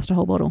might not last a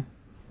whole bottle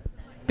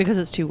Because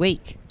it's too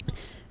weak.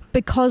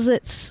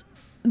 because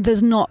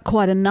there's not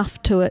quite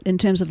enough to it in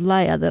terms of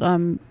layer that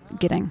I'm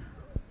getting,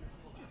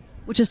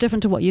 which is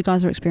different to what you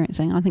guys are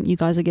experiencing. I think you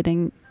guys are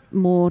getting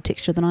more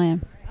texture than I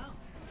am.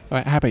 All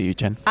right, how about you,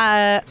 Jen?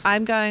 I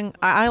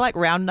like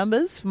round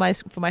numbers for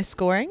my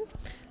scoring.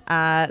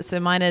 So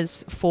mine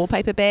is 4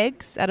 paper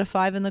bags out of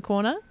 5 in the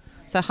corner.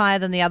 So higher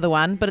than the other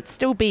one, but it's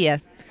still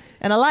beer.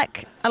 And I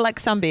like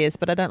some beers,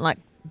 but I don't like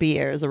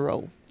beer as a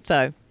rule.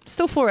 So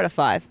still 4 out of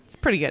 5. It's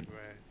pretty good.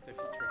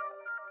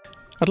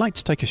 I'd like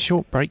to take a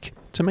short break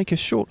to make a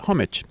short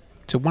homage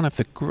to one of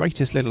the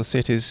greatest little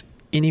cities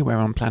anywhere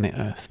on planet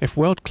Earth. If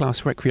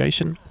world-class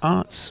recreation,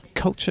 arts,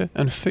 culture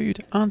and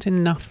food aren't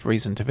enough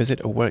reason to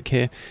visit or work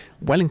here,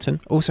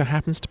 Wellington also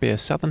happens to be a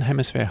Southern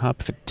Hemisphere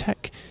hub for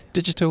tech,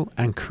 digital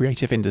and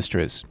creative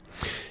industries.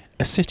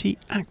 A city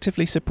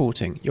actively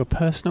supporting your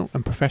personal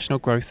and professional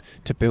growth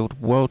to build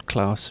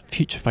world-class,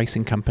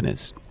 future-facing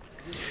companies.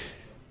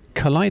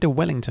 Collider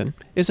Wellington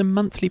is a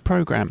monthly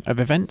program of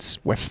events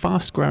where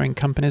fast-growing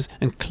companies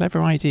and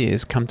clever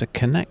ideas come to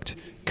connect,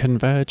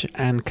 converge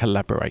and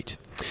collaborate.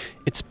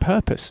 Its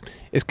purpose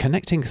is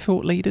connecting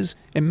thought leaders,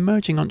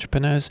 emerging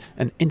entrepreneurs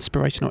and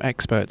inspirational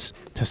experts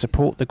to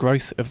support the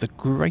growth of the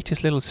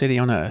greatest little city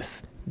on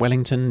earth,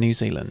 Wellington, New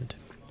Zealand.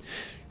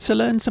 So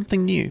learn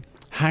something new,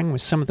 hang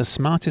with some of the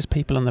smartest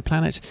people on the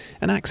planet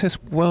and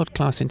access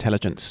world-class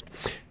intelligence.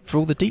 For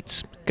all the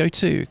deets, go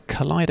to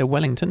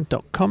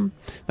colliderwellington.com.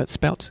 That's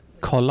spelt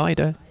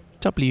Collider,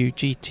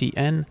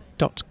 Wgtn.com.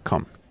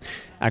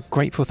 Our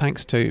grateful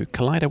thanks to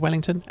Collider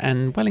Wellington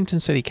and Wellington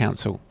City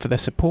Council for their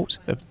support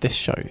of this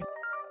show.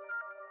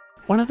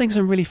 One of the things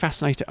I'm really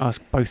fascinated to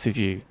ask both of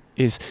you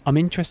is, I'm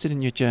interested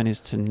in your journeys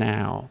to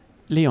now.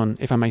 Leon,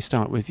 if I may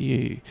start with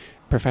you,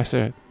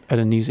 Professor at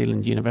a New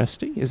Zealand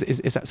university.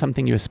 Is that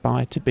something you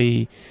aspired to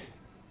be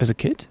as a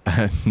kid?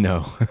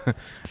 No.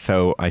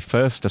 So I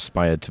first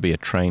aspired to be a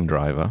train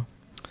driver,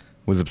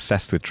 was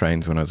obsessed with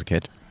trains when I was a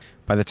kid.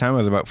 By the time I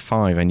was about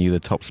 5, I knew the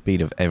top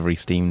speed of every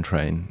steam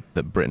train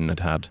that Britain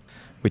had had,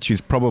 which is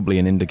probably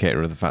an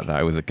indicator of the fact that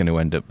I was going to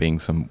end up being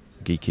some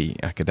geeky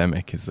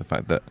academic, is the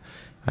fact that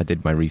I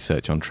did my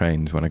research on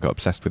trains when I got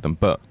obsessed with them.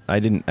 But I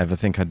didn't ever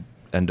think I'd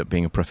end up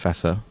being a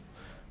professor.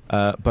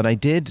 But I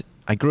did.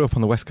 I grew up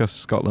on the west coast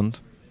of Scotland,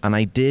 and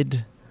I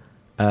did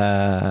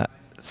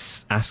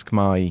ask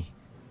my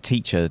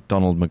teacher,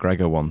 Donald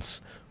McGregor,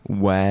 once,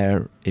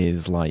 where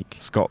is like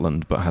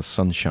Scotland but has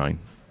sunshine?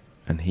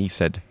 And he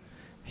said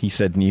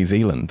New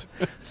Zealand.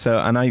 So,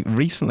 and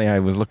I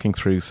was looking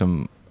through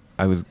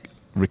I was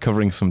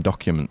recovering some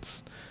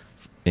documents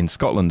in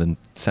Scotland and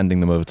sending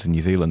them over to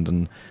New Zealand,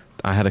 and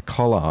I had a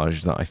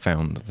collage that I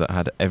found that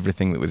had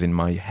everything that was in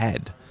my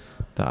head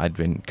that I'd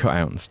been cut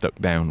out and stuck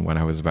down when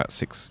I was about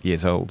 6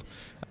 years old.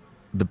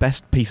 The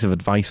best piece of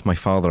advice my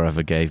father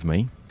ever gave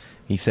me,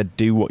 he said,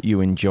 do what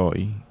you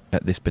enjoy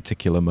at this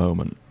particular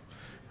moment.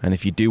 And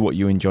if you do what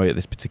you enjoy at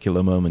this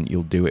particular moment,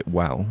 you'll do it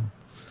well.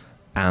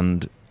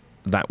 And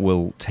that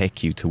will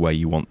take you to where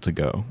you want to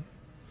go.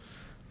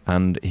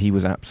 And he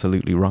was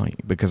absolutely right,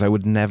 because I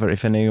would never,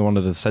 if anyone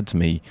had said to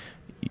me,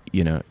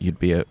 you know, you'd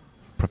be a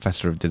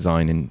professor of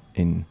design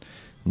in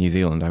New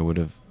Zealand, I would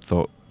have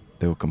thought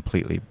they were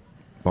completely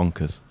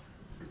bonkers.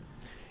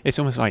 It's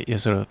almost like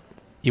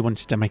you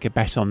wanted to make a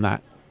bet on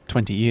that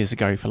 20 years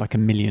ago for like $1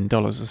 million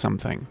or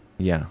something.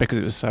 Yeah. Because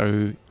it was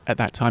so, at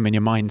that time in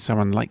your mind, so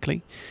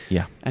unlikely.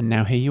 Yeah. And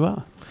now here you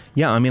are.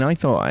 Yeah, I mean, I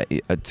thought,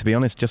 to be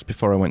honest, just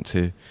before I went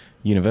to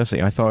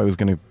university, I thought I was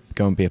going to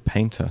go and be a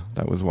painter.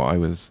 That was what I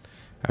was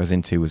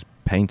into, was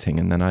painting.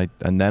 And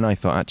then I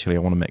thought, actually, I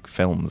want to make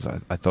films.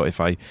 I thought if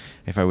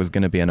I was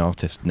going to be an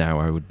artist now,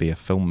 I would be a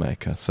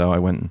filmmaker. So I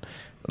went,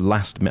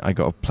 last minute, I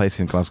got a place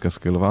in Glasgow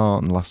School of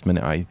Art, and last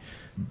minute I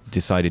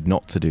decided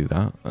not to do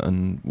that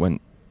and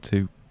went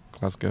to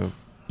Glasgow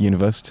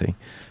University.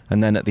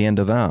 And then at the end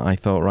of that, I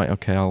thought, right,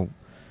 okay,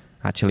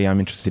 I'm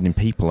interested in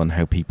people and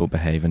how people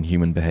behave and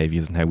human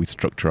behaviours and how we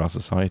structure our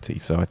society.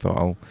 So I thought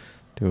I'll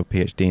do a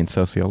PhD in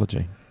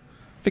sociology.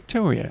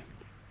 Victoria,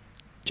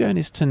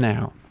 journeys to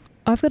now.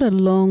 I've got a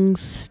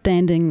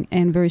long-standing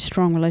and very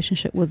strong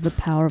relationship with the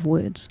power of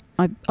words.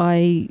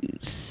 I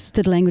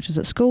did languages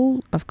at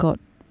school. I've got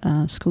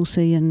School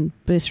C and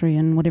bursary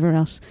and whatever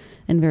else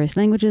in various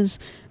languages.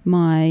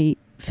 My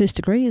first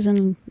degree is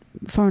in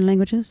foreign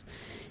languages.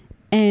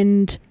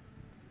 And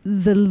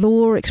the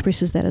law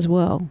expresses that as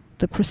well.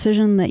 The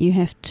precision that you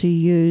have to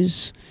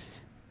use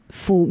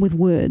with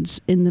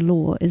words in the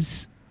law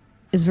is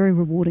very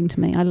rewarding to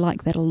me. I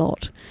like that a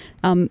lot.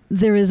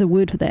 There is a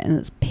word for that, and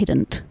it's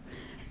pedant.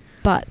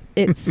 But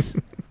it's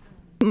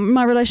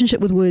my relationship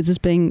with words has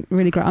been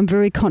really great. I'm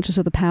very conscious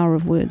of the power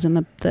of words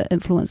and the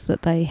influence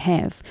that they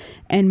have.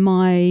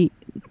 And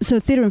so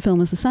theatre and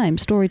film is the same.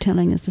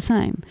 Storytelling is the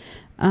same.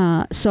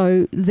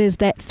 So there's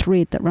that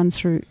thread that runs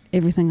through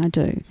everything I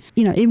do.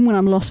 You know, even when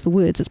I'm lost for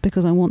words, it's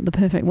because I want the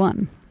perfect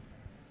one.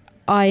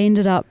 I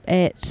ended up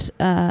at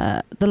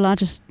the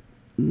largest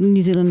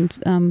New Zealand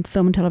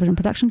film and television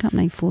production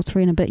company for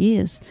 3 and a bit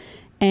years.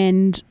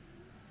 And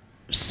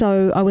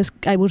so I was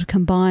able to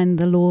combine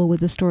the law with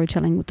the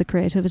storytelling with the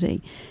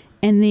creativity.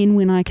 And then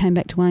when I came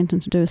back to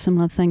Wellington to do a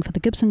similar thing for the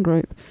Gibson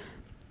Group,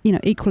 you know,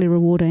 equally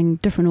rewarding,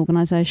 different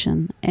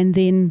organisation. And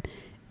then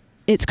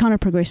it's kind of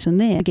progressed from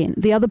there. Again,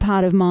 the other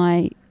part of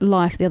my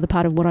life, the other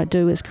part of what I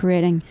do is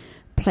creating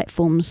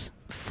platforms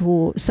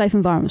for safe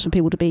environments for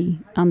people to be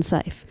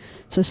unsafe.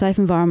 So safe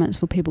environments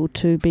for people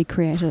to be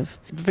creative.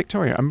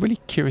 Victoria, I'm really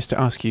curious to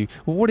ask you,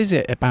 what is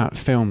it about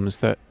films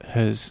that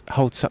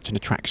holds such an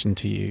attraction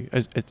to you,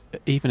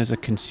 even as a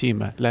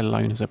consumer, let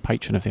alone as a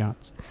patron of the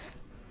arts?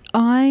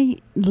 I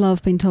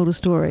love being told a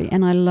story,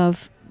 and I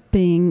love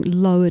being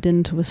lowered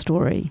into a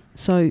story.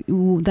 So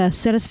the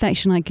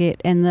satisfaction I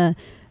get, and the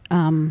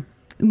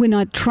when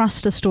I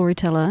trust a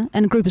storyteller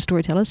and a group of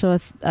storytellers, so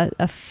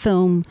a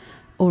film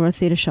or a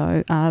theatre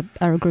show are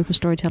a group of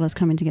storytellers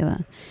coming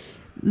together.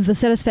 The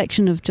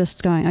satisfaction of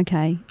just going,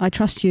 okay, I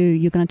trust you,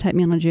 you're going to take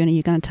me on a journey,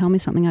 you're going to tell me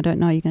something I don't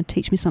know, you're going to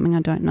teach me something I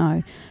don't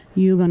know,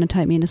 you're going to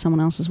take me into someone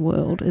else's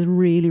world, is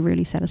really,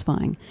 really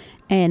satisfying.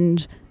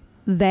 And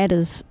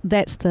that's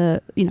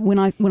the, you know,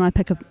 when I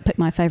pick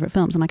my favourite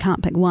films, and I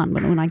can't pick one,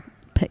 but when I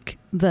pick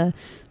the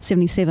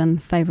 77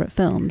 favourite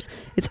films,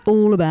 it's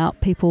all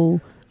about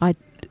people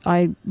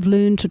I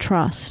learn to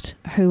trust,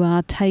 who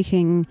are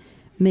taking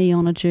me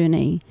on a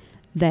journey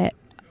that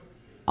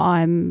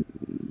I'm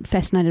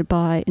fascinated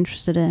by,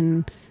 interested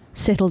in,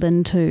 settled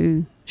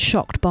into,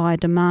 shocked by,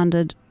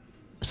 demanded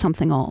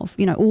something of.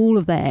 You know, all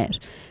of that.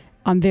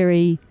 That's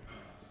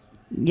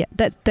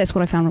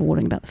what I found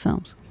rewarding about the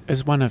films.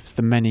 As one of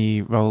the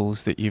many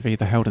roles that you've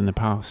either held in the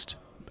past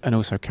and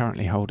also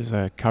currently hold as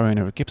a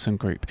co-owner of Gibson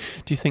Group.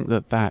 Do you think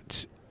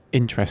that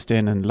interest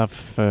in and love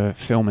for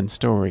film and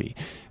story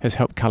has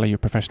helped colour your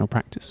professional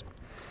practice?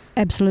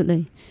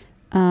 Absolutely.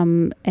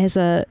 As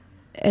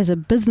a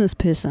business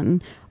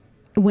person,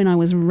 when I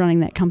was running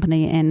that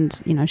company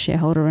and,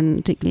 shareholder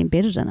and deeply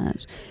embedded in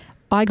it,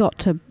 I got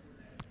to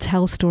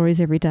tell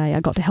stories every day. I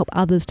got to help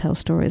others tell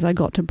stories. I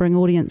got to bring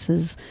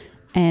audiences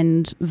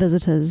and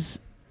visitors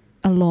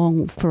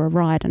along for a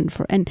ride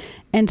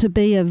and to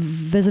be a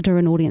visitor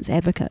and audience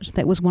advocate.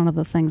 That was one of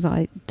the things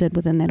I did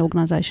within that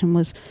organisation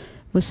was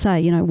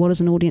say, what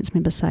does an audience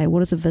member say? What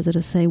does a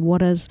visitor say? What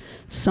does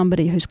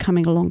somebody who's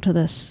coming along to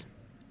this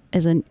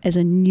as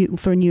a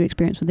new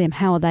experience with them?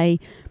 How are they,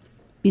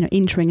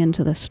 entering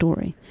into this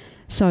story?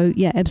 So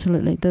yeah,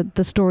 absolutely.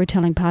 The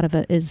storytelling part of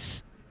it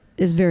is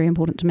very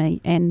important to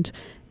me, and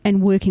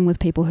working with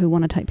people who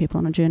want to take people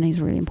on a journey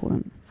is really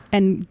important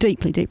and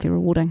deeply, deeply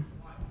rewarding.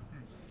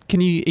 Can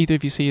you, either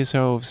of you, see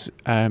yourselves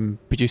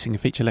producing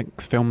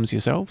feature-length films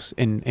yourselves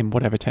in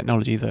whatever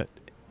technology that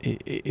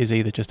is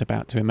either just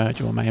about to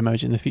emerge or may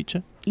emerge in the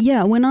future?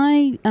 Yeah, when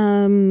I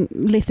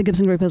left the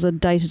Gibson Group as a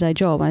day-to-day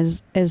job,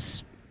 as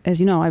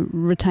you know, I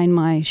retained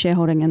my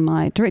shareholding and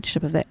my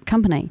directorship of that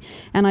company.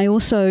 And I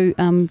also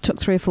took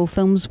 3 or 4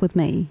 films with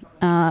me,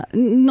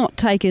 not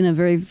taken in a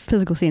very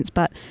physical sense,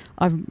 but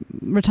I've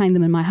retained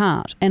them in my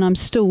heart. And I'm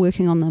still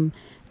working on them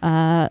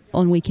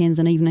on weekends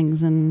and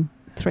evenings and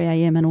 3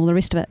 a.m. and all the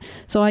rest of it.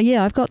 So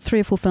I've got 3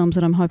 or 4 films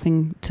that I'm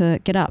hoping to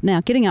get up.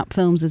 Now, getting up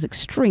films is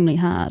extremely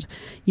hard.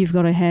 You've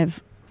got to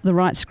have the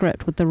right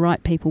script with the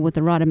right people with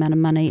the right amount of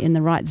money in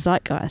the right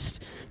zeitgeist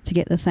to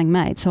get the thing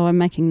made. So I'm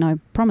making no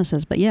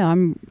promises, but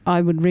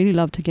I would really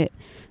love to get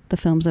the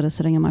films that are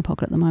sitting in my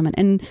pocket at the moment,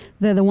 and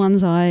they're the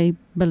ones I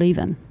believe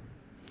in.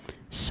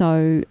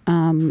 So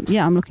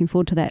I'm looking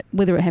forward to that.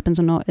 Whether it happens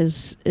or not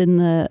is in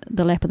the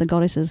lap of the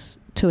goddesses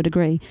to a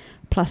degree,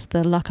 plus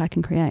the luck I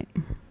can create.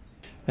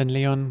 And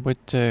Leon,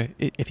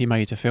 if you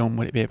made a film,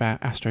 would it be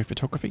about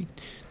astrophotography?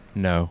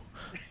 No.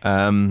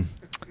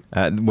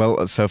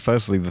 Well, so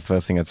firstly, the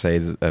first thing I'd say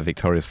is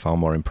Victoria's far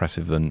more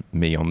impressive than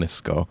me on this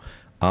score.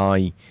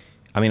 I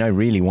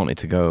really wanted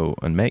to go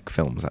and make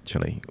films,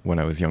 actually, when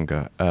I was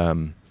younger.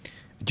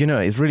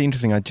 It's really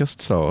interesting. I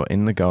just saw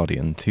in The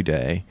Guardian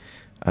today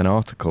an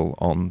article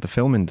on the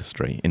film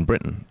industry in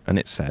Britain, and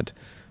it said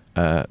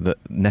that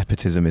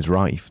nepotism is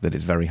rife, that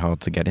it's very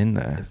hard to get in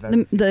there.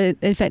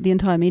 In fact, the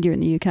entire media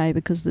in the UK,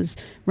 because there's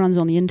runs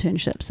on the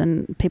internships,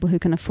 and people who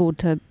can afford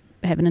to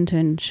have an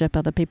internship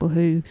are the people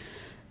who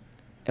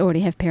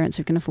already have parents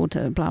who can afford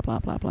to blah blah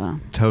blah blah.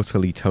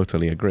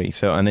 Totally agree.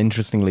 So, and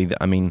interestingly,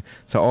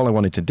 so all I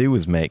wanted to do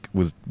was make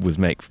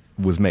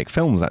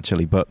films,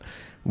 actually. But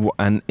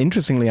and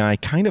interestingly, I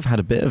kind of had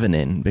a bit of an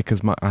in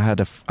because I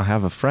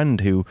have a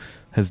friend who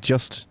has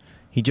just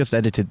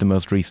edited the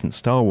most recent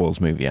Star Wars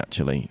movie,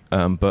 actually.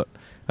 But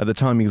at the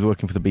time he was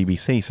working for the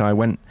BBC, so I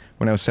went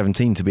when I was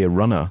 17 to be a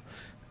runner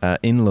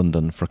in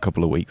London for a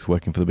couple of weeks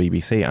working for the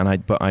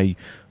BBC, but I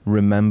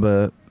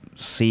remember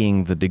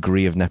seeing the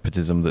degree of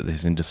nepotism that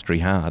this industry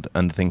had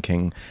and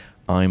thinking,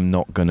 I'm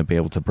not going to be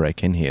able to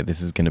break in here.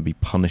 This is going to be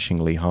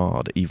punishingly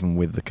hard, even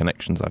with the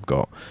connections I've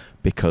got,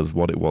 because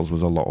what it was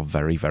a lot of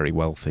very, very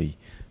wealthy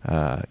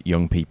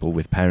young people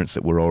with parents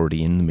that were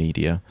already in the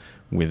media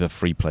with a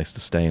free place to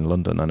stay in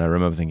London. And I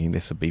remember thinking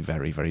this would be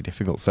very, very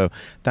difficult. So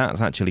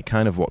that's actually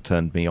kind of what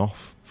turned me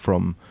off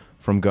from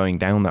going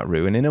down that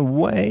route. And in a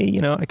way,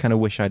 I kind of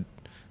wish I'd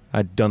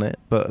done it,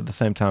 but at the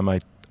same time,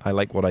 I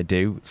like what I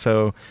do.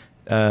 So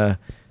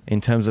in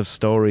terms of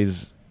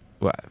stories,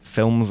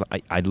 films,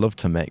 I'd love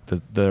to make.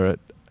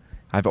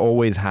 I've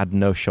always had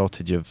no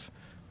shortage of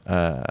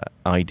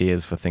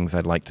ideas for things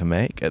I'd like to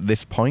make. At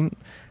this point,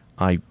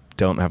 I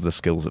don't have the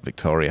skills that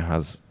Victoria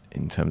has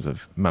in terms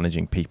of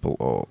managing people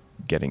or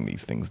getting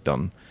these things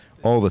done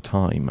all the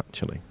time,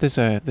 actually. There's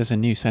a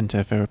new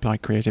centre for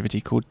applied creativity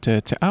called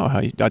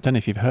Auaha. I don't know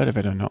if you've heard of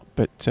it or not,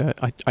 but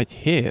I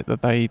hear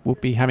that they will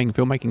be having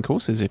filmmaking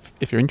courses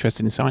if you're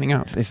interested in signing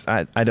up.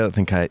 I don't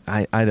think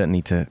I don't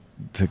need to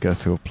go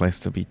to a place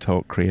to be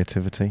taught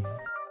creativity.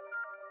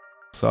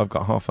 So I've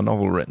got half a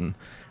novel written,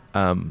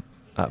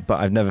 but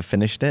I've never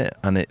finished it,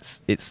 and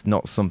it's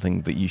not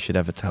something that you should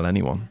ever tell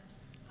anyone,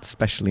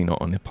 especially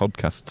not on a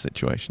podcast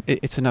situation.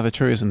 It's another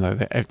truism, though,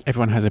 that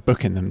everyone has a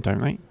book in them, don't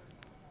they?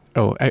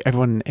 Oh,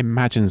 everyone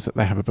imagines that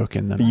they have a book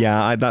in them.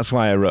 Yeah, that's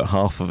why I wrote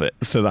half of it,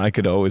 so that I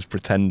could always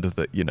pretend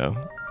that,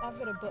 I've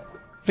got a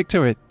book.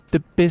 Victoria, the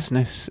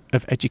business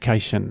of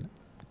education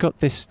got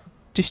this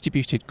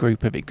distributed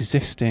group of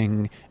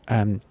existing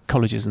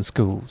colleges and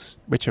schools,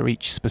 which are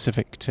each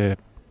specific to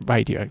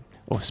radio,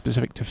 or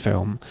specific to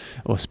film,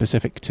 or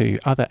specific to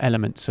other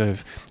elements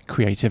of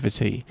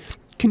creativity.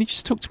 Can you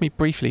just talk to me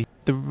briefly,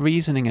 the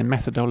reasoning and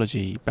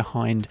methodology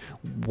behind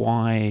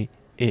why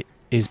it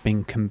is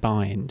being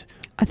combined?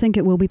 I think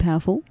it will be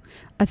powerful.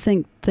 I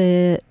think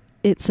that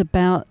it's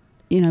about,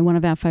 one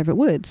of our favourite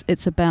words.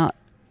 It's about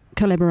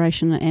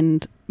collaboration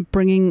and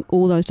bringing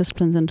all those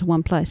disciplines into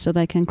one place so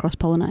they can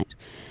cross-pollinate.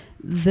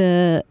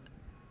 The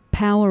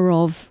power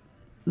of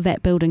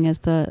that building as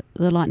the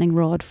lightning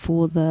rod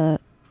for the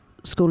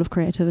School of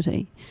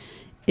Creativity,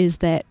 is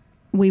that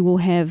we will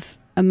have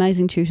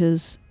amazing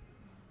tutors,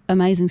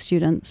 amazing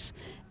students,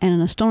 and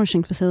an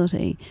astonishing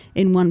facility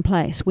in one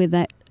place where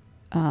that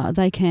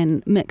they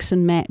can mix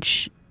and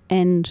match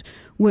and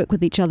work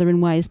with each other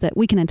in ways that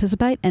we can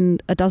anticipate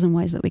and a dozen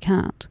ways that we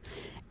can't.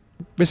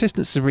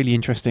 Resistance is a really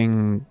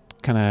interesting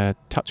kind of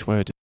touch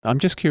word. I'm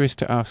just curious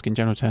to ask in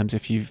general terms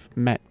if you've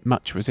met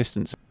much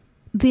resistance.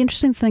 The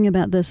interesting thing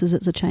about this is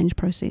it's a change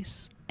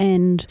process,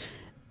 and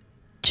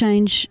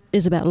change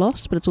is about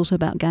loss, but it's also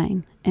about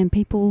gain. And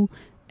people,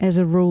 as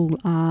a rule,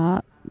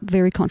 are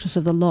very conscious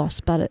of the loss,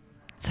 but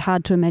it's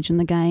hard to imagine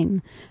the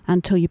gain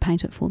until you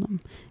paint it for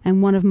them.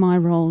 And one of my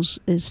roles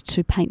is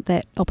to paint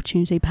that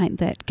opportunity, paint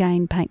that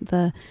gain, paint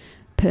the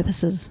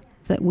purposes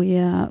that we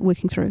are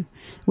working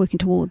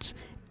towards.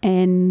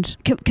 And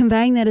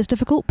conveying that is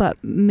difficult,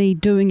 but me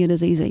doing it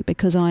is easy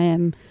because I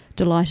am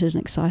delighted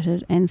and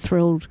excited and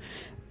thrilled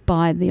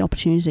by the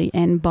opportunity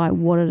and by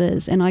what it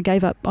is. And I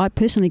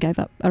personally gave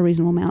up a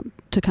reasonable amount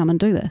to come and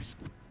do this.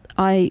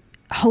 I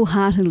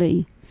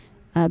wholeheartedly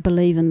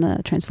believe in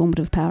the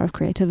transformative power of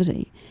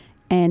creativity,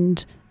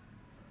 and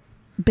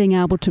being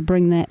able to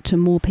bring that to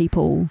more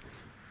people,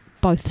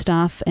 both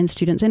staff and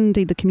students, and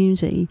indeed the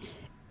community,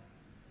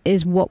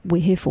 is what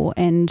we're here for.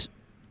 And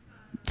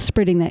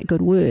spreading that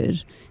good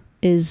word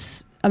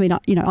is,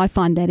 I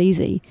find that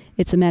easy.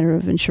 It's a matter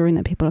of ensuring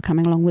that people are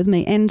coming along with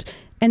me, and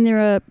there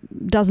are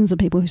dozens of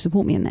people who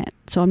support me in that,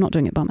 so I'm not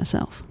doing it by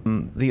myself.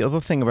 The other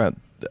thing about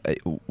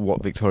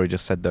what Victoria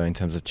just said, though, in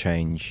terms of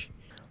change,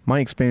 my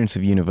experience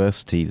of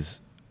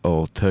universities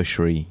or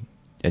tertiary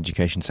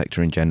education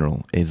sector in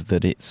general is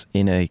that it's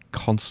in a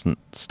constant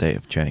state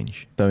of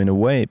change. So in a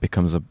way, it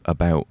becomes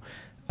about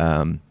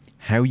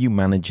how you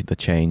manage the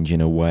change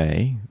in a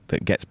way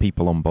that gets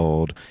people on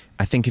board.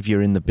 I think if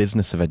you're in the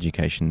business of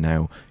education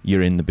now,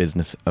 you're in the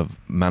business of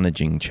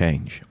managing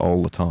change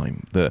all the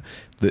time.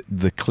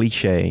 The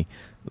cliche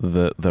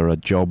that there are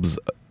jobs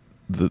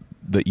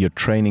that you're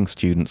training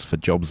students for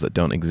jobs that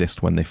don't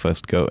exist when they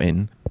first go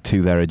in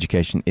to their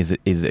education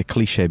is a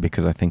cliche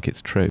because I think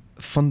it's true.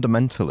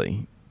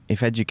 Fundamentally,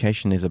 if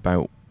education is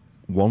about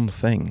one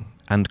thing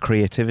and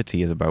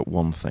creativity is about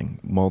one thing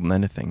more than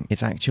anything,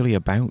 it's actually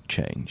about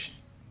change.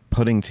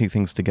 Putting two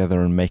things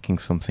together and making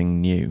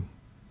something new.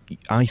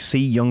 I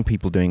see young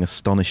people doing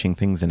astonishing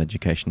things in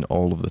education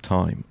all of the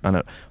time,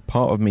 and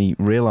part of me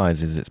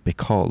realises it's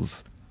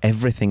because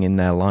everything in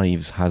their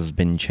lives has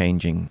been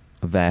changing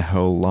their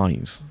whole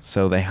lives,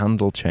 so they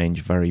handle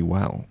change very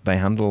well. They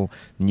handle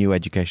new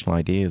educational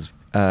ideas.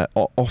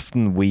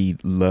 Often we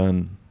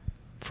learn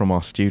from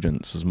our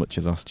students as much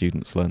as our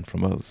students learn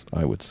from us,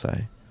 I would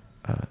say,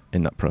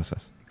 in that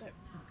process.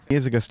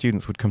 Years ago,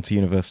 students would come to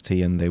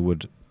university and they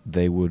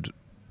would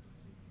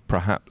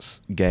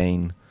perhaps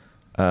gain,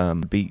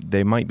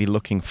 they might be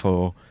looking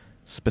for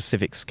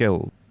specific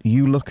skill.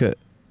 You look at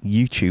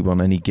YouTube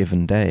on any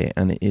given day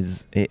and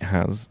it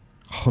has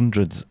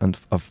hundreds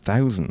of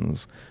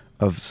thousands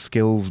of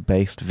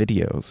skills-based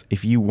videos.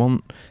 If you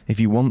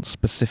want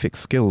specific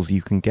skills,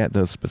 you can get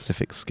those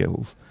specific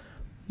skills.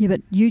 Yeah,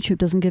 but YouTube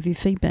doesn't give you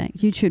feedback.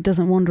 YouTube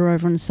doesn't wander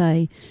over and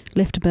say,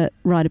 left a bit,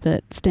 right a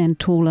bit, stand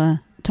taller,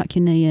 tuck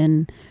your knee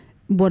in.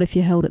 What if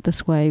you held it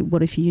this way?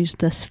 What if you used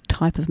this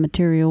type of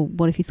material?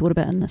 What if you thought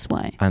about it in this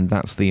way? And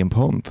that's the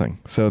important thing.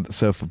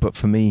 But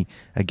for me,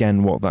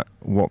 again, what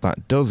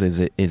that does is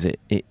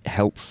it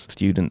helps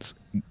students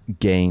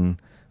gain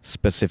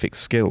specific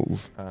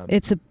skills.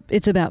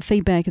 It's about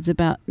feedback. It's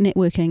about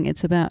networking.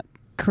 It's about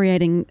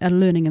creating a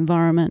learning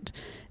environment.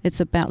 It's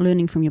about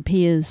learning from your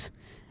peers.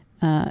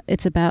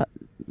 It's about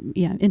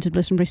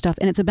interdisciplinary stuff,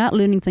 and it's about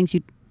learning things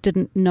you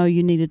didn't know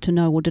you needed to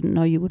know or didn't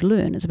know you would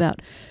learn. It's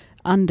about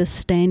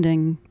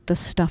understanding the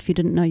stuff you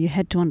didn't know you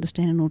had to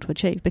understand in order to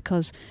achieve,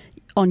 because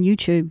on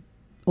YouTube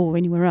or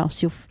anywhere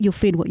else you're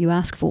fed what you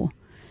ask for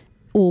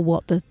or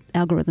what the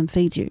algorithm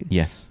feeds you.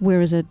 Yes.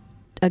 Whereas a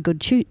good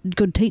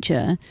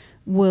teacher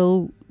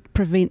will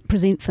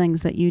present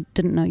things that you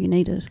didn't know you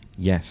needed.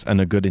 Yes,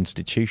 and a good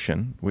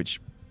institution, which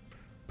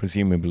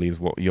presumably is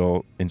what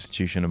your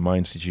institution and my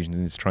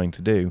institution is trying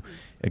to do,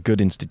 a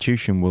good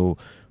institution will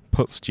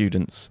put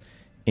students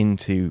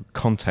into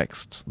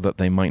contexts that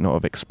they might not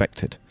have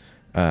expected.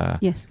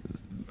 Yes.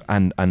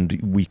 And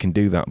we can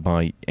do that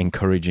by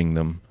encouraging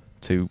them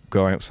to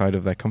go outside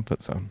of their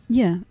comfort zone.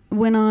 Yeah.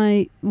 When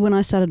I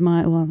started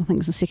I think it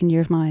was the second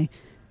year of my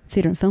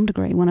theatre and film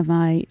degree, one of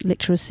my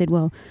lecturers said,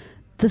 well,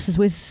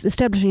 we're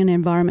establishing an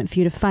environment for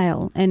you to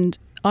fail. And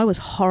I was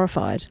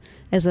horrified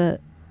as the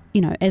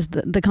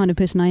kind of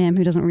person I am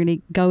who doesn't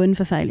really go in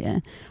for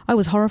failure. I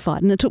was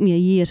horrified, and it took me a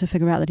year to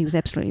figure out that he was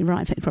absolutely right.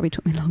 In fact, it probably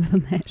took me longer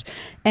than that.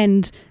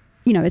 And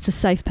it's a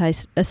safe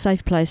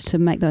place to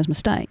make those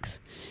mistakes,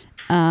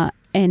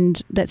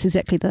 and that's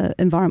exactly the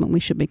environment we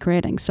should be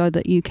creating, so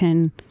that you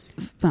can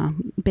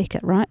back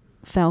it right,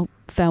 fail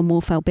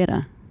more, fail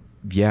better.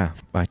 Yeah,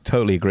 I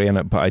totally agree on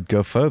it, but I'd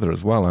go further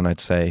as well, and I'd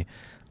say,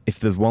 if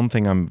there's one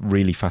thing I'm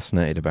really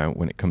fascinated about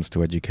when it comes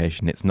to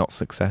education, it's not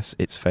success,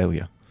 it's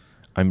failure.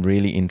 I'm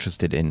really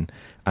interested in,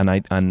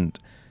 and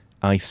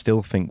I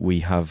still think we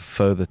have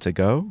further to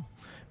go,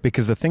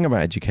 because the thing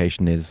about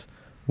education is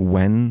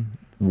when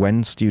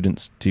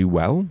students do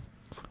well,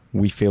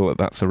 we feel that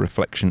that's a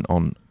reflection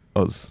on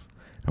us,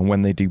 and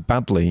when they do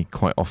badly,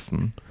 quite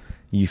often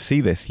you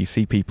see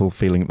people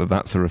feeling that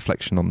that's a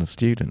reflection on the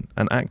student.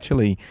 And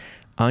actually,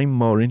 I'm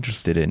more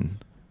interested in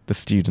the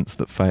students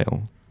that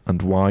fail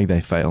and why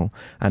they fail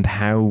and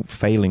how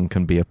failing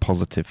can be a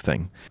positive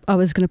thing. I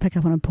was going to pick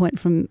up on a point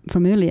from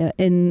earlier.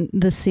 In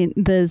the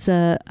there's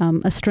a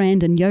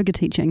strand in yoga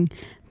teaching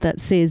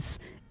that says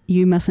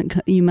you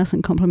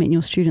mustn't compliment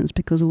your students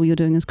because all you're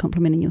doing is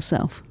complimenting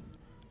yourself.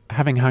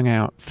 Having hung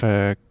out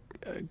for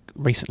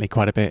recently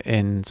quite a bit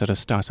in sort of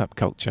startup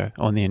culture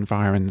on the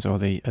environs or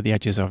the at the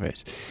edges of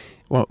it,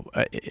 well,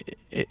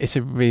 it's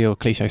a real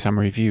cliche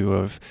summary view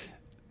of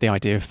the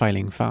idea of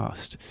failing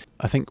fast.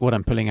 I think what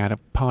I'm pulling out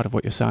of part of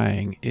what you're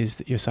saying is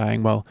that you're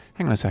saying, well,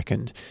 hang on a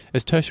second,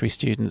 as tertiary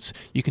students,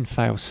 you can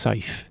fail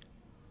safe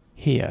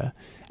here,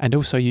 and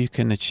also you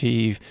can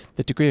achieve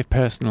the degree of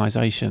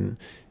personalisation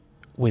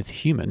with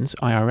humans,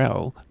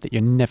 IRL, that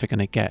you're never going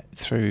to get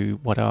through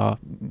what are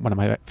one of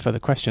my further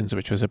questions,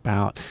 which was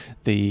about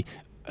the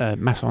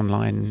mass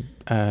online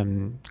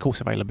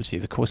course availability,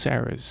 the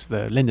Coursera's,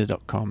 the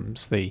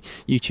lynda.coms, the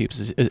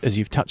YouTubes, as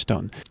you've touched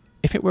on.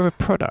 If it were a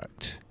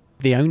product,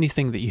 the only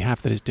thing that you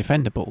have that is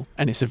defendable,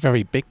 and it's a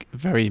very big,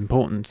 very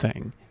important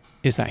thing,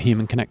 is that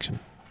human connection.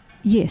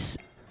 Yes,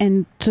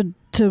 and to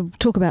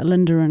talk about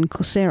Lynda and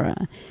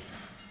Coursera,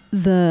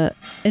 the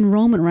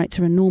enrolment rates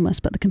are enormous,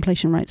 but the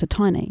completion rates are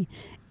tiny.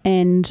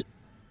 And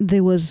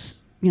there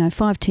was,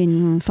 5,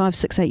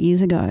 6, 8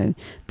 years ago,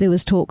 there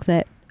was talk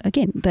that,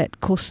 again, that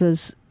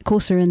Coursera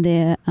and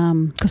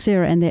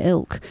their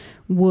ilk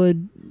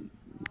would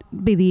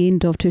be the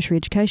end of tertiary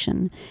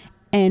education.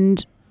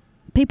 And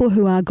people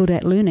who are good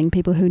at learning,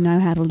 people who know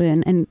how to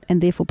learn, and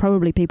therefore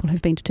probably people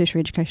who've been to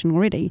tertiary education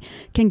already,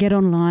 can get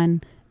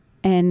online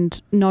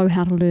and know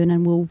how to learn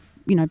and will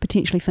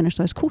potentially finish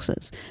those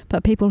courses.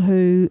 But people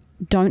who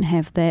don't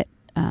have that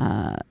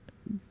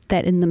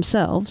in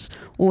themselves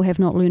or have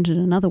not learned it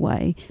another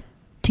way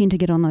tend to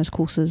get on those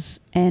courses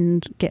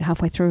and get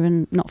halfway through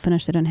and not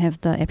finish. They don't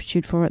have the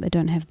aptitude for it. They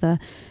don't have the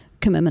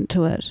commitment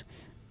to it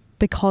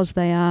because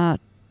they are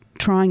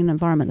trying an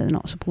environment that they're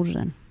not supported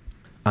in.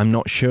 I'm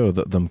not sure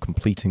that them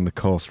completing the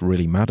course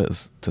really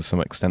matters to some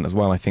extent as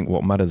well. I think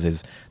what matters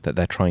is that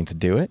they're trying to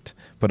do it,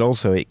 but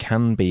also it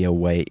can be a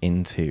way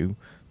into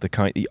the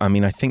kind. I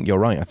mean, I think you're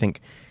right. I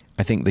think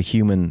the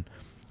human,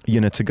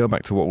 to go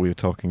back to what we were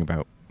talking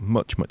about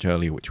much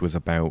earlier, which was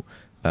about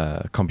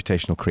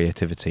computational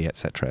creativity,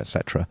 etc.,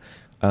 etc.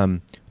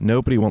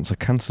 Nobody wants a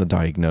cancer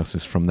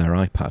diagnosis from their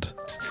iPad.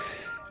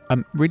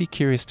 I'm really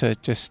curious to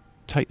just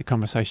take the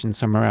conversation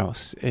somewhere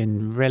else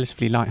in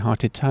relatively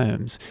light-hearted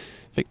terms.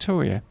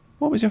 Victoria,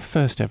 what was your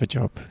first ever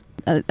job?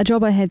 A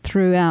job I had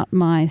throughout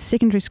my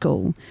secondary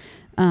school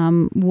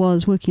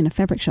was working in a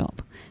fabric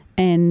shop.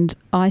 And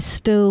I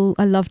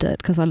loved it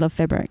because I love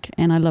fabric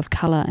and I love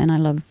colour and I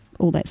love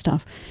all that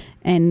stuff,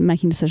 and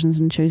making decisions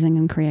and choosing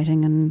and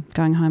creating and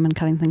going home and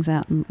cutting things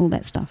out and all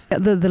that stuff.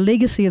 The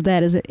legacy of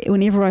that is that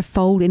whenever I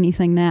fold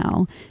anything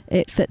now,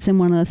 it fits in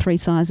one of the 3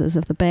 sizes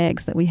of the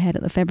bags that we had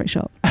at the fabric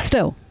shop.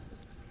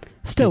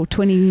 Still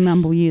 20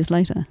 mumble years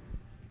later.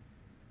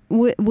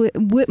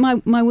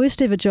 My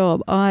worst ever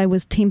job, I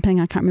was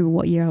temping. I can't remember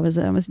what year I was,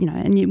 and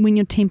when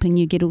you're temping,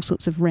 you get all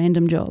sorts of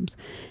random jobs.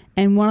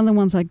 And one of the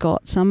ones I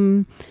got,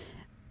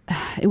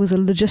 it was a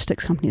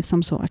logistics company of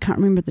some sort. I can't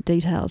remember the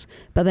details,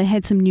 but they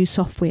had some new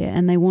software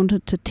and they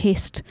wanted to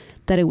test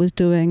that it was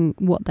doing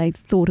what they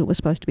thought it was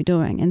supposed to be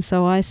doing. And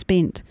so I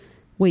spent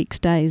weeks,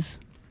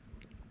 days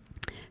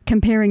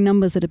comparing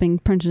numbers that had been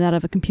printed out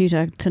of a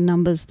computer to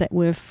numbers that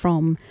were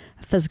from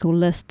a physical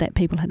list that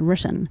people had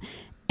written,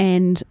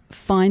 and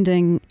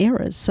finding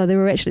errors. So there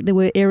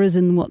were errors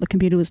in what the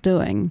computer was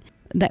doing.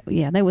 That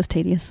was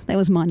tedious. That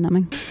was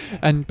mind-numbing.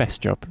 And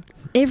best job?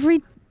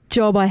 Every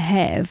job I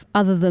have,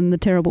 other than the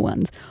terrible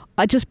ones,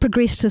 I just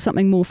progressed to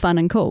something more fun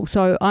and cool.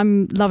 So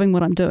I'm loving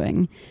what I'm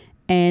doing,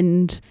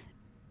 and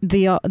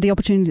the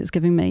opportunity it's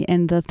giving me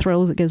and the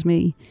thrills it gives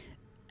me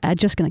are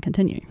just going to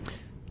continue.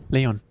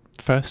 Leon,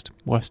 first,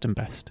 worst and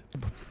best?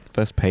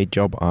 First paid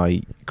job,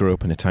 I grew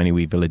up in a tiny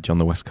wee village on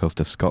the west coast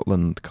of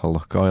Scotland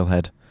called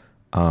Auaha.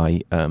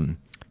 I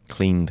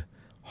cleaned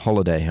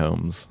holiday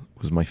homes,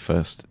 was my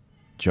first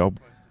job.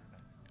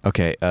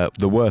 Okay,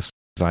 the worst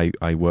is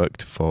I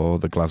worked for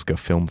the Glasgow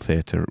Film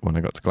Theatre when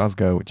I got to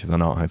Glasgow, which is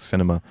an art house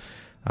cinema,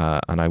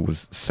 and I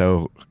was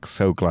so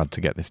glad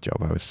to get this job.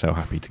 I was so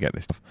happy to get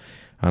this job.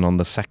 And on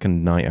the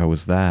second night I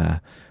was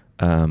there,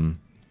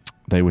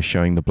 they were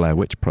showing the Blair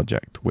Witch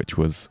Project, which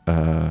was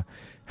a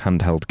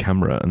handheld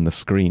camera, and the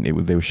screen,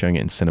 they were showing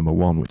it in Cinema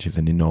 1, which is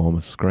an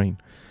enormous screen.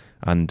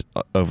 And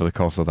over the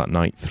course of that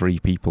night, 3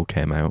 people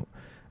came out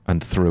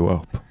and threw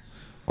up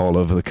all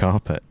over the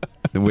carpet,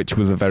 which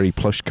was a very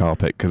plush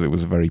carpet because it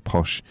was a very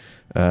posh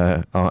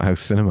art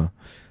house cinema.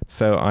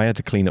 So I had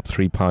to clean up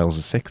 3 piles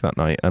of sick that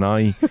night, and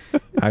I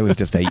was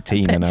just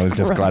 18 and I was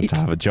just glad to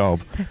have a job.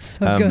 That's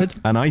so good.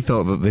 And I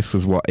thought that this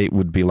was what it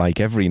would be like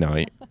every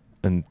night,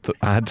 and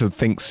I had to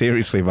think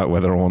seriously about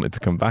whether I wanted to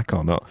come back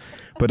or not.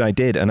 But I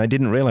did, and I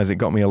didn't realise it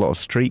got me a lot of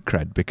street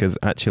cred, because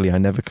actually I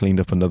never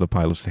cleaned up another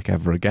pile of sick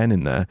ever again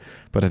in there.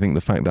 But I think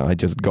the fact that I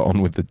just got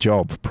on with the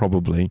job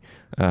probably,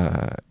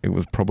 it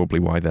was probably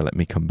why they let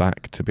me come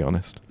back, to be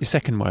honest. Your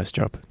second worst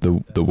job?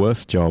 The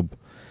worst job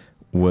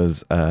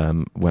was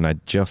when I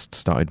just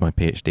started my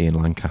PhD in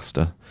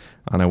Lancaster,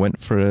 and I went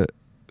for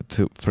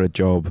a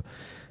job,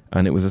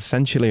 and it was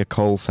essentially a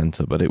call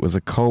centre, but it was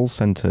a call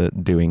centre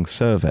doing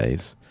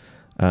surveys.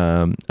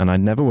 And I'd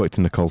never worked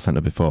in a call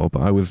centre before,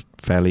 but I was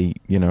fairly,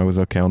 I was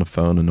okay on a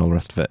phone and all the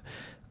rest of it.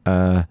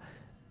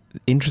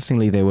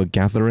 Interestingly, they were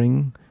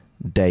gathering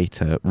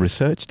data,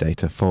 research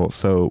data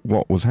so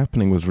what was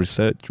happening was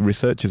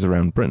researchers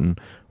around Britain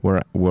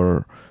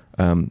were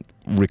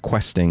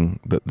requesting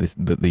that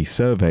these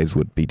surveys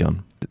would be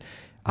done.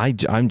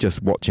 I'm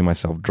just watching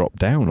myself drop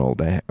down all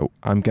day.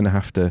 I'm going to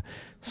have to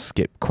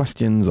skip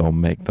questions or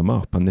make them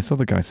up. And this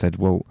other guy said,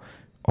 well,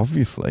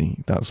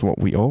 obviously, that's what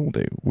we all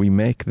do. We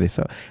make this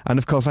up. And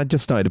of course, I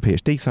just started a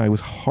PhD, so I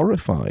was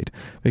horrified,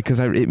 because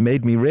it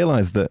made me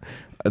realise that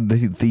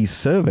these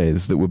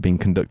surveys that were being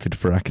conducted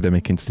for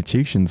academic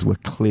institutions were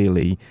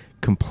clearly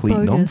complete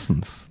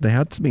nonsense. They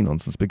had to be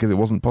nonsense, because it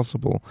wasn't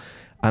possible.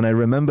 And I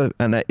remember,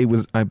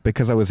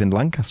 because I was in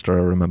Lancaster,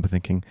 I remember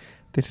thinking,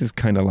 this is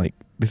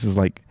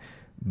like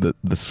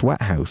the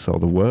sweat house or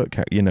the work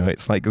house.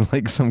 It's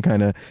like some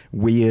kind of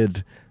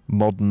weird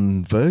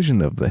modern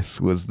version of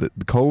this. Was that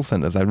the call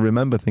centres? I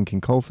remember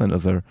thinking call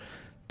centres are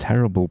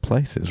terrible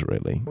places,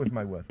 really. What was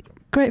my worst job?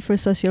 Great for a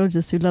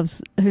sociologist who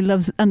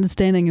loves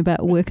understanding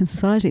about work and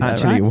society. Though,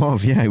 Actually, right? It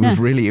was. Yeah, it was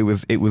really.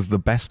 It was the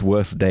best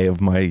worst day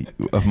of my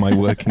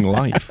working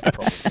life.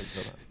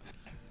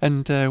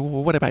 And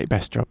what about your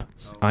best job?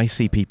 I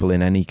see people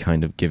in any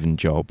kind of given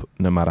job,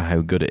 no matter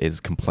how good it is,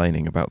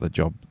 complaining about the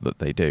job that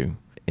they do.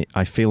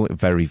 I feel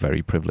very,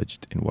 very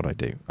privileged in what I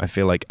do. I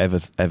feel like ever,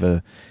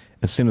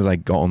 as soon as I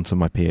got onto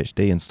my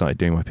PhD and started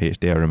doing my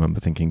PhD, I remember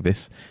thinking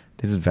this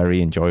is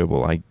very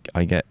enjoyable.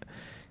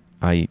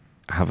 I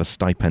have a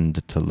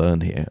stipend to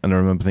learn here, and I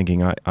remember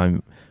thinking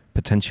I'm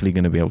potentially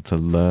going to be able to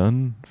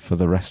learn for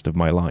the rest of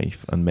my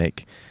life and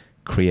make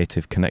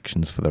creative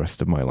connections for the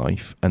rest of my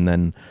life, and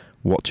then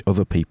watch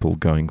other people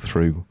going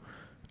through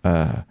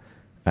an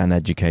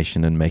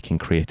education and making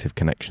creative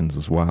connections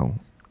as well.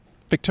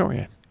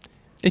 Victoria,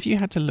 if you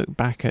had to look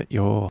back at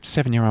your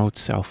 7-year-old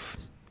self,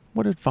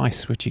 what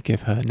advice would you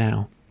give her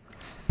now?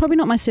 Probably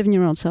not my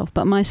 7-year-old self,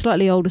 but my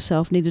slightly older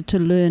self needed to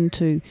learn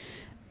to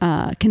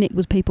connect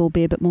with people,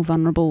 be a bit more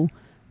vulnerable,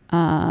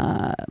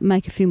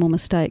 make a few more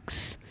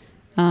mistakes,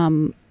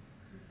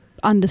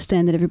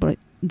 understand that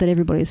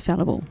everybody is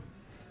fallible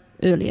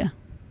earlier.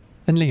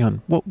 And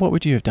Leon, what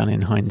would you have done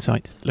in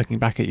hindsight, looking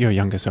back at your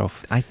younger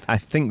self? I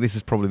think this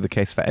is probably the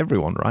case for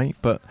everyone, right?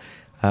 But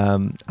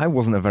I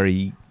wasn't a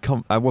very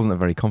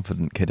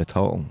confident kid at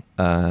all,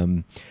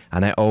 and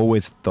I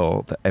always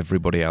thought that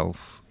everybody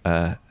else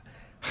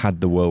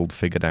had the world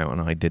figured out,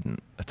 and I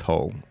didn't at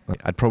all.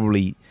 I'd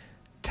probably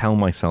tell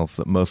myself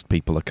that most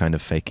people are kind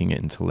of faking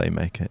it until they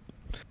make it.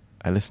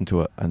 I listened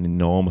to an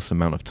enormous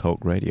amount of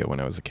talk radio when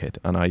I was a kid,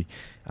 and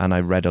I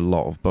read a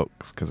lot of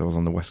books because I was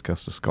on the west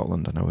coast of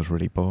Scotland and I was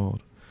really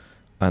bored.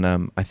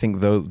 And I think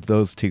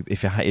those two,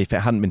 if it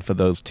hadn't been for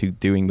those two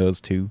doing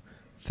those two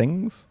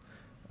things,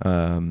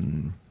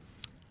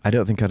 I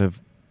don't think I'd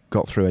have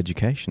got through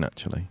education.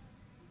 Actually,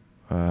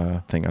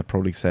 I think I'd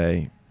probably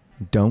say,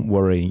 don't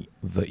worry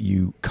that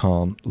you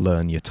can't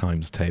learn your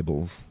times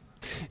tables.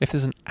 If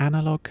there's an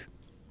analogue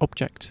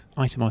object,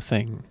 item or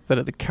thing that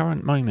at the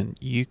current moment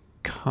you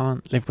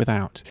can't live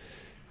without,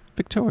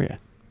 Victoria,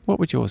 what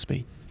would yours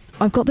be?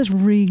 I've got this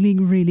really,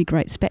 really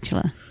great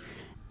spatula,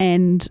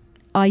 and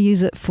I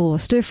use it for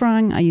stir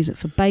frying, I use it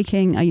for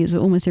baking, I use it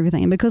almost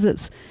everything. And because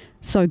it's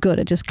so good,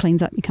 it just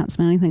cleans up, you can't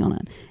smell anything on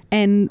it.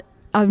 And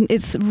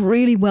it's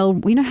really well,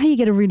 you know how you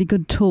get a really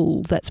good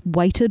tool that's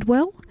weighted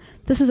well?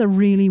 This is a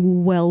really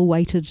well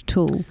weighted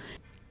tool.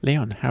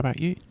 Leon, how about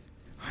you?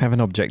 I have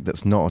an object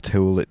that's not a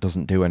tool, it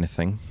doesn't do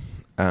anything,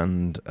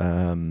 and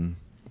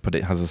but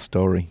it has a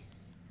story.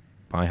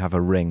 I have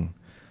a ring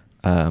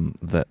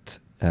that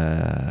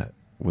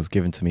was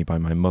given to me by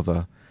my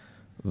mother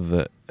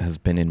that has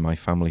been in my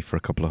family for a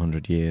couple of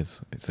 100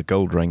 years. It's a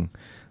gold ring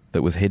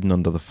that was hidden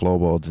under the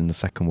floorboards in the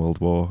Second World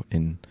War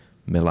in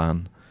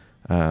Milan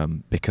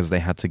because they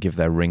had to give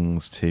their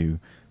rings to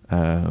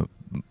the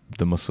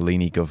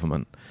Mussolini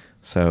government.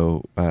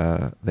 So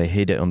they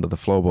hid it under the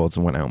floorboards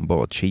and went out and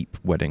bought a cheap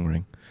wedding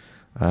ring.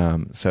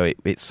 So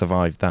it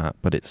survived that,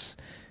 but it's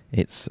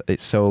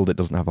sold. It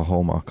doesn't have a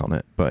hallmark on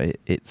it, but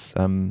it's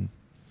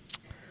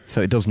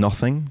so it does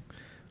nothing.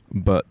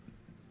 But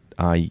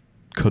I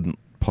couldn't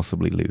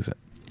possibly lose it.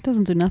 It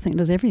doesn't do nothing. It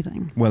does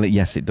everything. Well,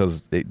 yes, it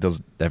does. It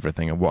does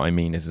everything. And what I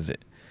mean is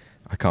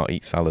I can't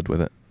eat salad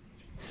with it.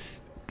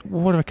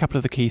 What are a couple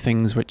of the key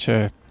things which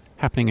are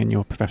happening in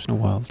your professional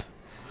world?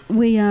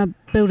 We are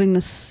building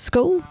this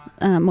school.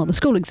 The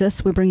school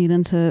exists. We're bringing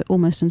it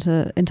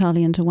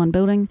entirely into one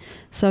building.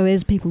 So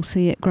as people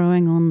see it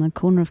growing on the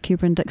corner of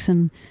Keebra and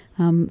Dixon,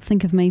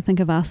 think of me, think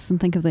of us, and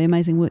think of the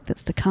amazing work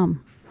that's to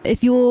come.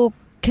 If your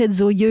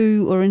kids or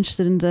you are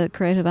interested in the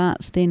creative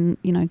arts, then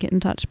get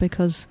in touch,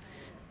 because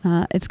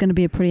it's going to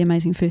be a pretty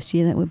amazing first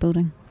year that we're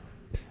building.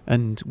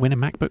 And win a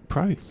MacBook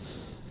Pro.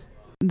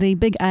 The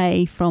big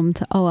A from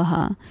Te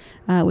Auaha,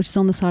 which is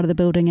on the side of the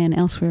building and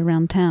elsewhere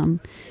around town,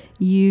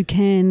 you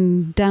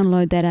can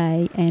download that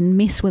A and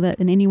mess with it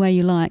in any way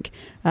you like.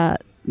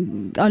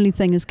 Only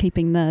thing is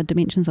keeping the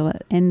dimensions of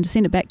it, and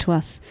send it back to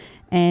us.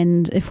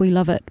 And if we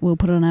love it, we'll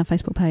put it on our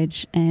Facebook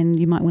page, and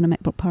you might win a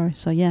MacBook Pro.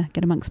 So yeah,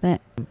 get amongst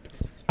that.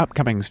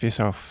 Upcomings for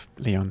yourself,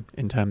 Leon,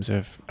 in terms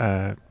of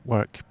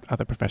work,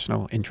 other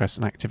professional interests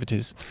and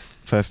activities?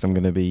 First, I'm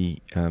going to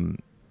be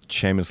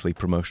shamelessly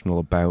promotional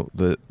about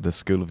the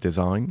School of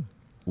Design.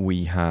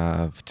 We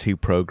have 2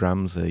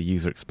 programs, a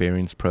user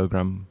experience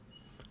program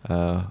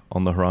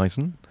on the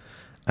horizon,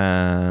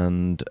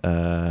 and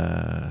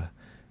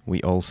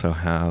we also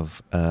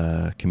have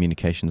a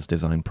communications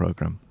design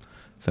program.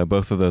 So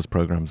both of those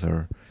programs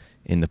are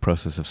in the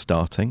process of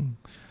starting.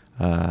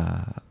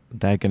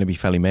 They're going to be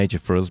fairly major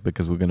for us,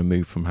 because we're going to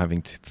move from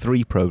having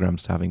 3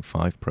 programs to having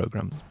 5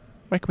 programs.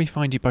 Where can we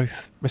find you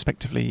both,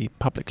 respectively,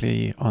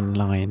 publicly,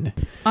 online?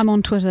 I'm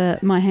on Twitter.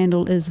 My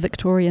handle is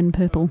Victorian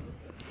Purple,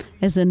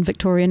 as in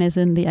Victorian, as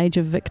in the age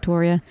of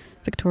Victoria,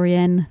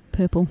 Victorian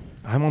Purple.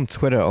 I'm on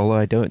Twitter, although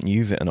I don't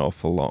use it an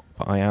awful lot,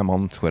 but I am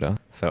on Twitter,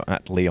 so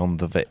at Leon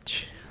the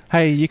Vitch.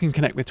 Hey, you can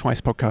connect with Twice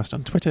Podcast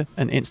on Twitter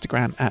and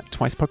Instagram at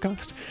Twice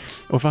Podcast,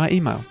 or via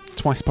email,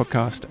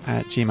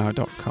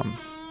 twicepodcast@gmail.com.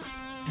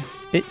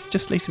 It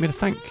just leaves me to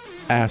thank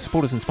our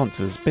supporters and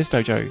sponsors,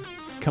 BizDojo,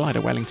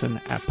 Collider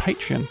Wellington, our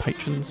Patreon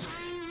patrons,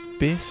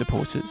 beer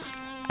supporters,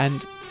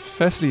 and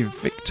firstly,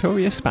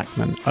 Victoria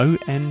Spackman,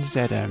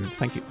 ONZM.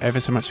 Thank you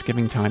ever so much for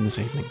giving time this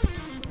evening.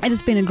 It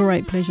has been a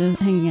great pleasure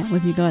hanging out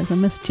with you guys. I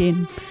missed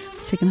Jen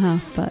second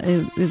half, but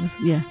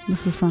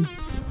this was fun.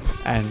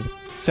 And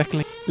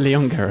secondly,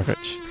 Leon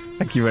Gurevitch.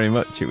 Thank you very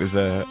much. It was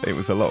a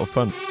lot of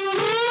fun.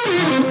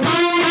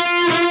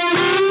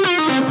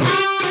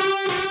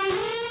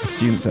 The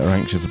students that are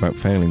anxious about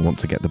failing want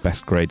to get the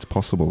best grades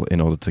possible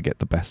in order to get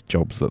the best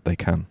jobs that they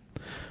can.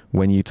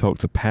 When you talk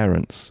to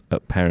parents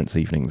at parents'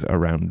 evenings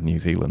around New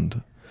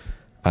Zealand,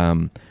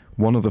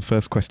 one of the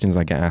first questions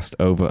I get asked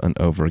over and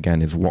over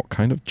again is, what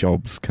kind of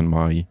jobs can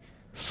my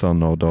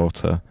son or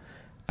daughter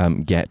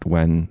get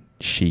when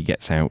she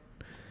gets out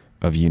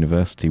of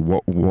university?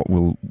 What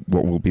will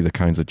be the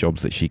kinds of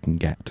jobs that she can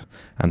get,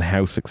 and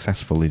how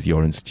successful is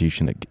your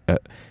institution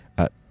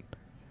at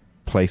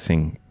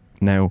placing?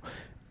 Now,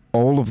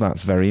 all of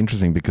that's very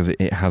interesting, because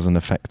it has an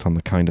effect on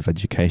the kind of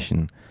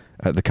education,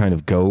 the kind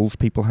of goals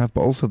people have,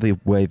 but also the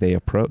way they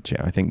approach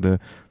it. I think the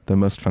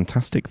most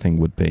fantastic thing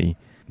would be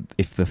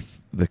if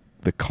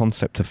the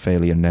concept of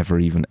failure never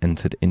even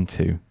entered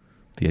into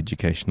the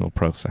educational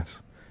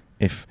process.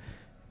 If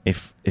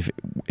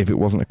it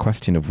wasn't a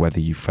question of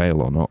whether you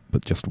fail or not,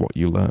 but just what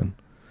you learn.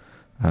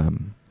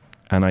 And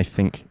I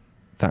think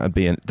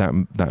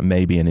that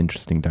may be an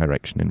interesting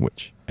direction in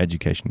which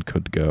education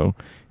could go,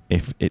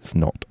 if it's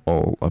not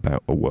all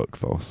about a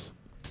workforce.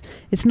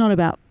 It's not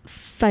about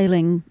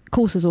failing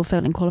courses or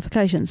failing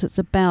qualifications. It's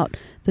about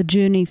the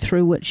journey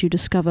through which you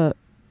discover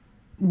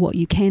what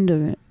you can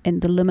do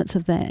and the limits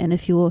of that. And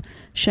if you're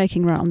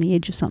shaking right on the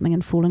edge of something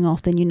and falling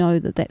off, then you know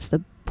that that's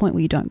the point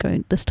where you don't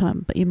go this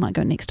time, but you might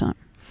go next time.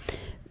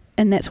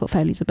 And that's what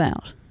failure's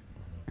about.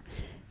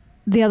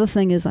 The other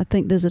thing is, I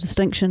think there's a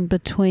distinction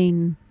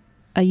between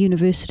a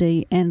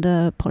university and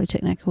a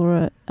polytechnic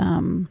or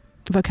a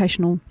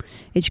vocational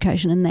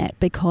education in that,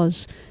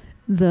 because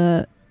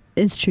the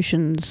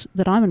institutions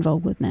that I'm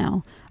involved with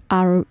now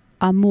are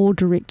more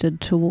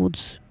directed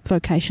towards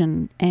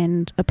vocation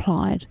and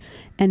applied,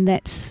 and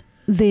that's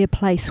their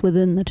place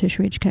within the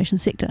tertiary education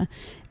sector,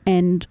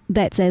 and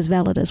that's as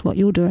valid as what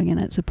you're doing, and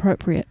it's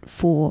appropriate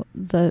for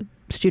the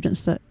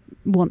students that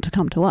want to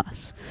come to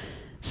us.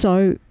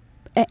 So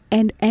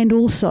and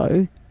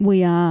also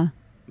we are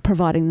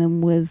providing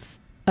them with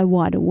a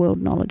wider world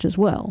knowledge as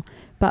well,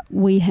 but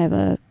we have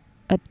a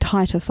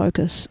tighter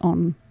focus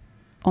on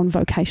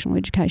vocational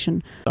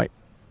education. Like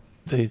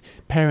the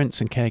parents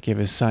and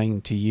caregivers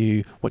saying to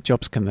you, what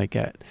jobs can they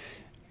get?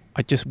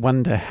 I just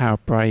wonder how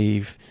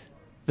brave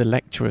the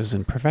lecturers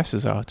and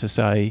professors are to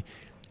say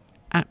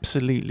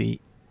absolutely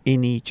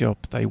any job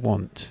they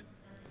want,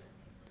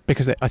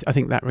 because I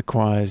think that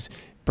requires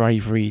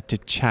bravery to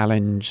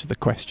challenge the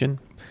question.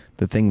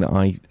 The thing that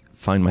I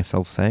find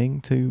myself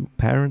saying to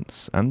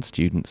parents and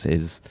students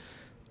is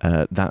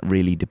that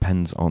really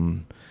depends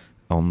on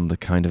the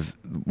kind of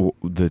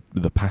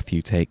the path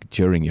you take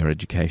during your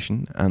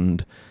education.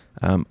 And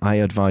I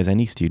advise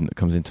any student that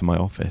comes into my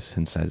office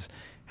and says,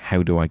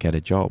 how do I get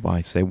a job? I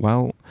say,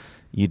 well,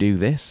 you do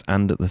this,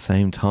 and at the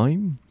same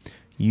time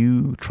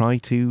you try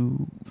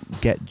to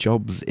get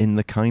jobs in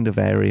the kind of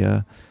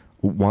area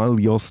while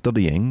you're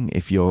studying,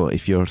 if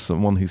you're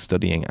someone who's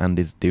studying and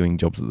is doing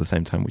jobs at the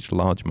same time, which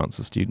large amounts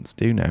of students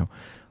do now,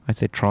 I'd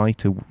say try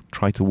to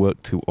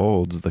work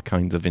towards the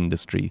kinds of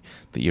industry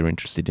that you're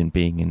interested in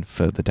being in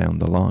further down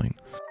the line.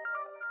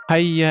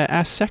 Hey,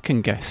 our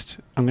second guest,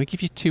 I'm going to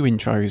give you 2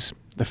 intros.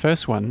 The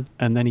first one,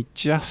 and then he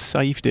just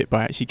saved it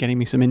by actually getting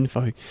me some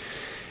info.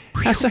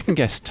 Our second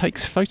guest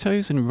takes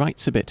photos and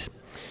writes a bit.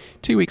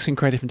 2 weeks in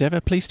creative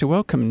endeavour, pleased to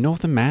welcome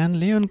Northern man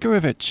Leon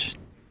Gurevitch.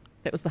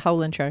 That was the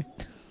whole intro.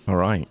 All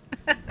right.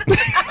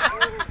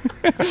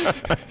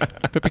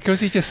 But because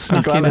he just I'm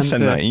snuck glad in I under,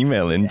 sent that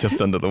email in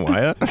just under the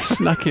wire.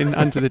 snuck in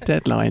under the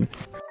deadline.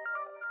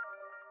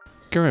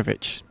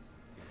 Gurevitch,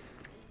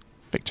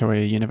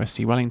 Victoria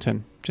University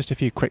Wellington. Just a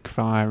few quick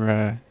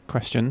fire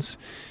questions.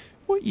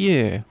 What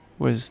year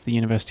was the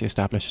university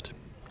established?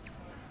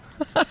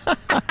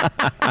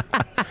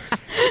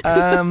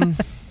 Got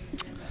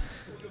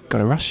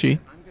to rush you.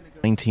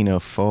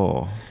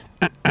 1904.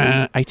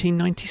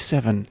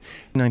 1897.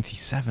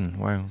 97,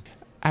 wow.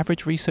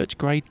 Average research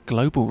grade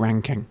global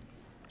ranking.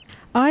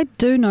 I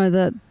do know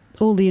that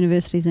all the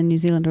universities in New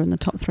Zealand are in the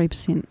top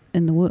 3%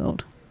 in the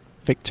world.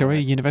 Victoria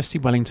University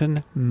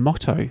Wellington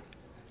motto.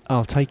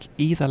 I'll take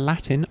either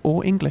Latin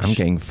or English. I'm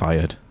getting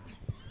fired.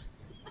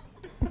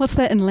 What's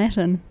that in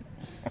Latin?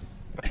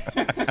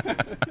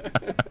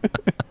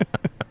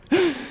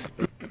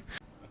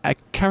 A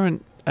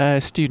current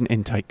student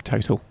intake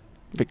total.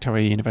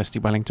 Victoria University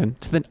Wellington.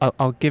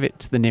 I'll give it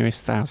to the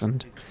nearest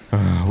 1,000.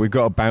 We've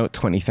got about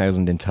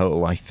 20,000 in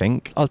total, I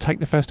think. I'll take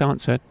the first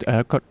answer.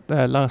 Got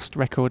last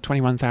record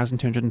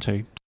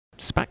 21,202.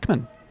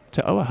 Spackman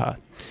to Auaha.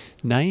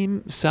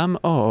 Name some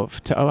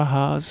of Te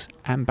Auaha's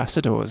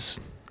ambassadors.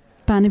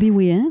 Barnaby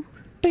Weir,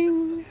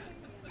 Ding,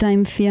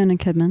 Dame Fiona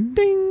Kidman,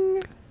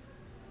 ding,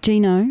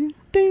 Gino,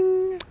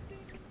 ding,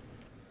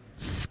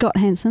 Scott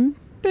Hansen,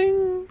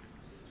 ding,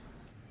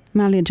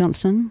 Malia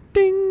Johnston,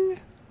 ding.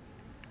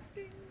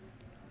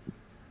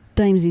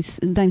 Dame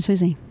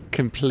Susie.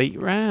 Complete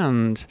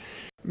round.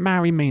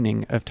 Maori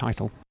meaning of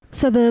title.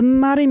 So the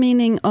Māori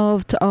meaning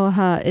of Te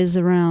Auaha is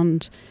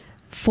around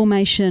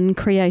formation,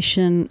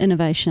 creation,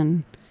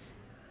 innovation.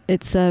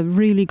 It's a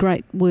really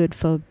great word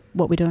for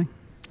what we're doing.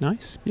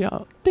 Nice. Yeah.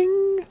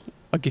 Ding.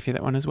 I'll give you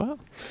that one as well.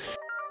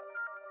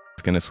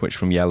 It's going to switch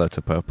from yellow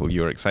to purple.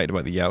 You're excited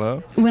about the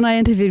yellow? When I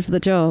interviewed for the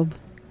job,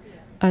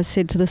 I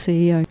said to the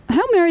CEO,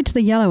 how married to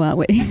the yellow are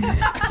we?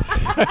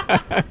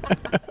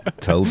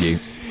 Told you.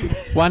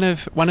 One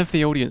of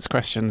the audience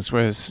questions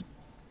was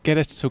get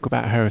her to talk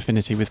about her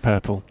affinity with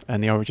purple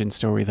and the origin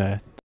story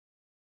there.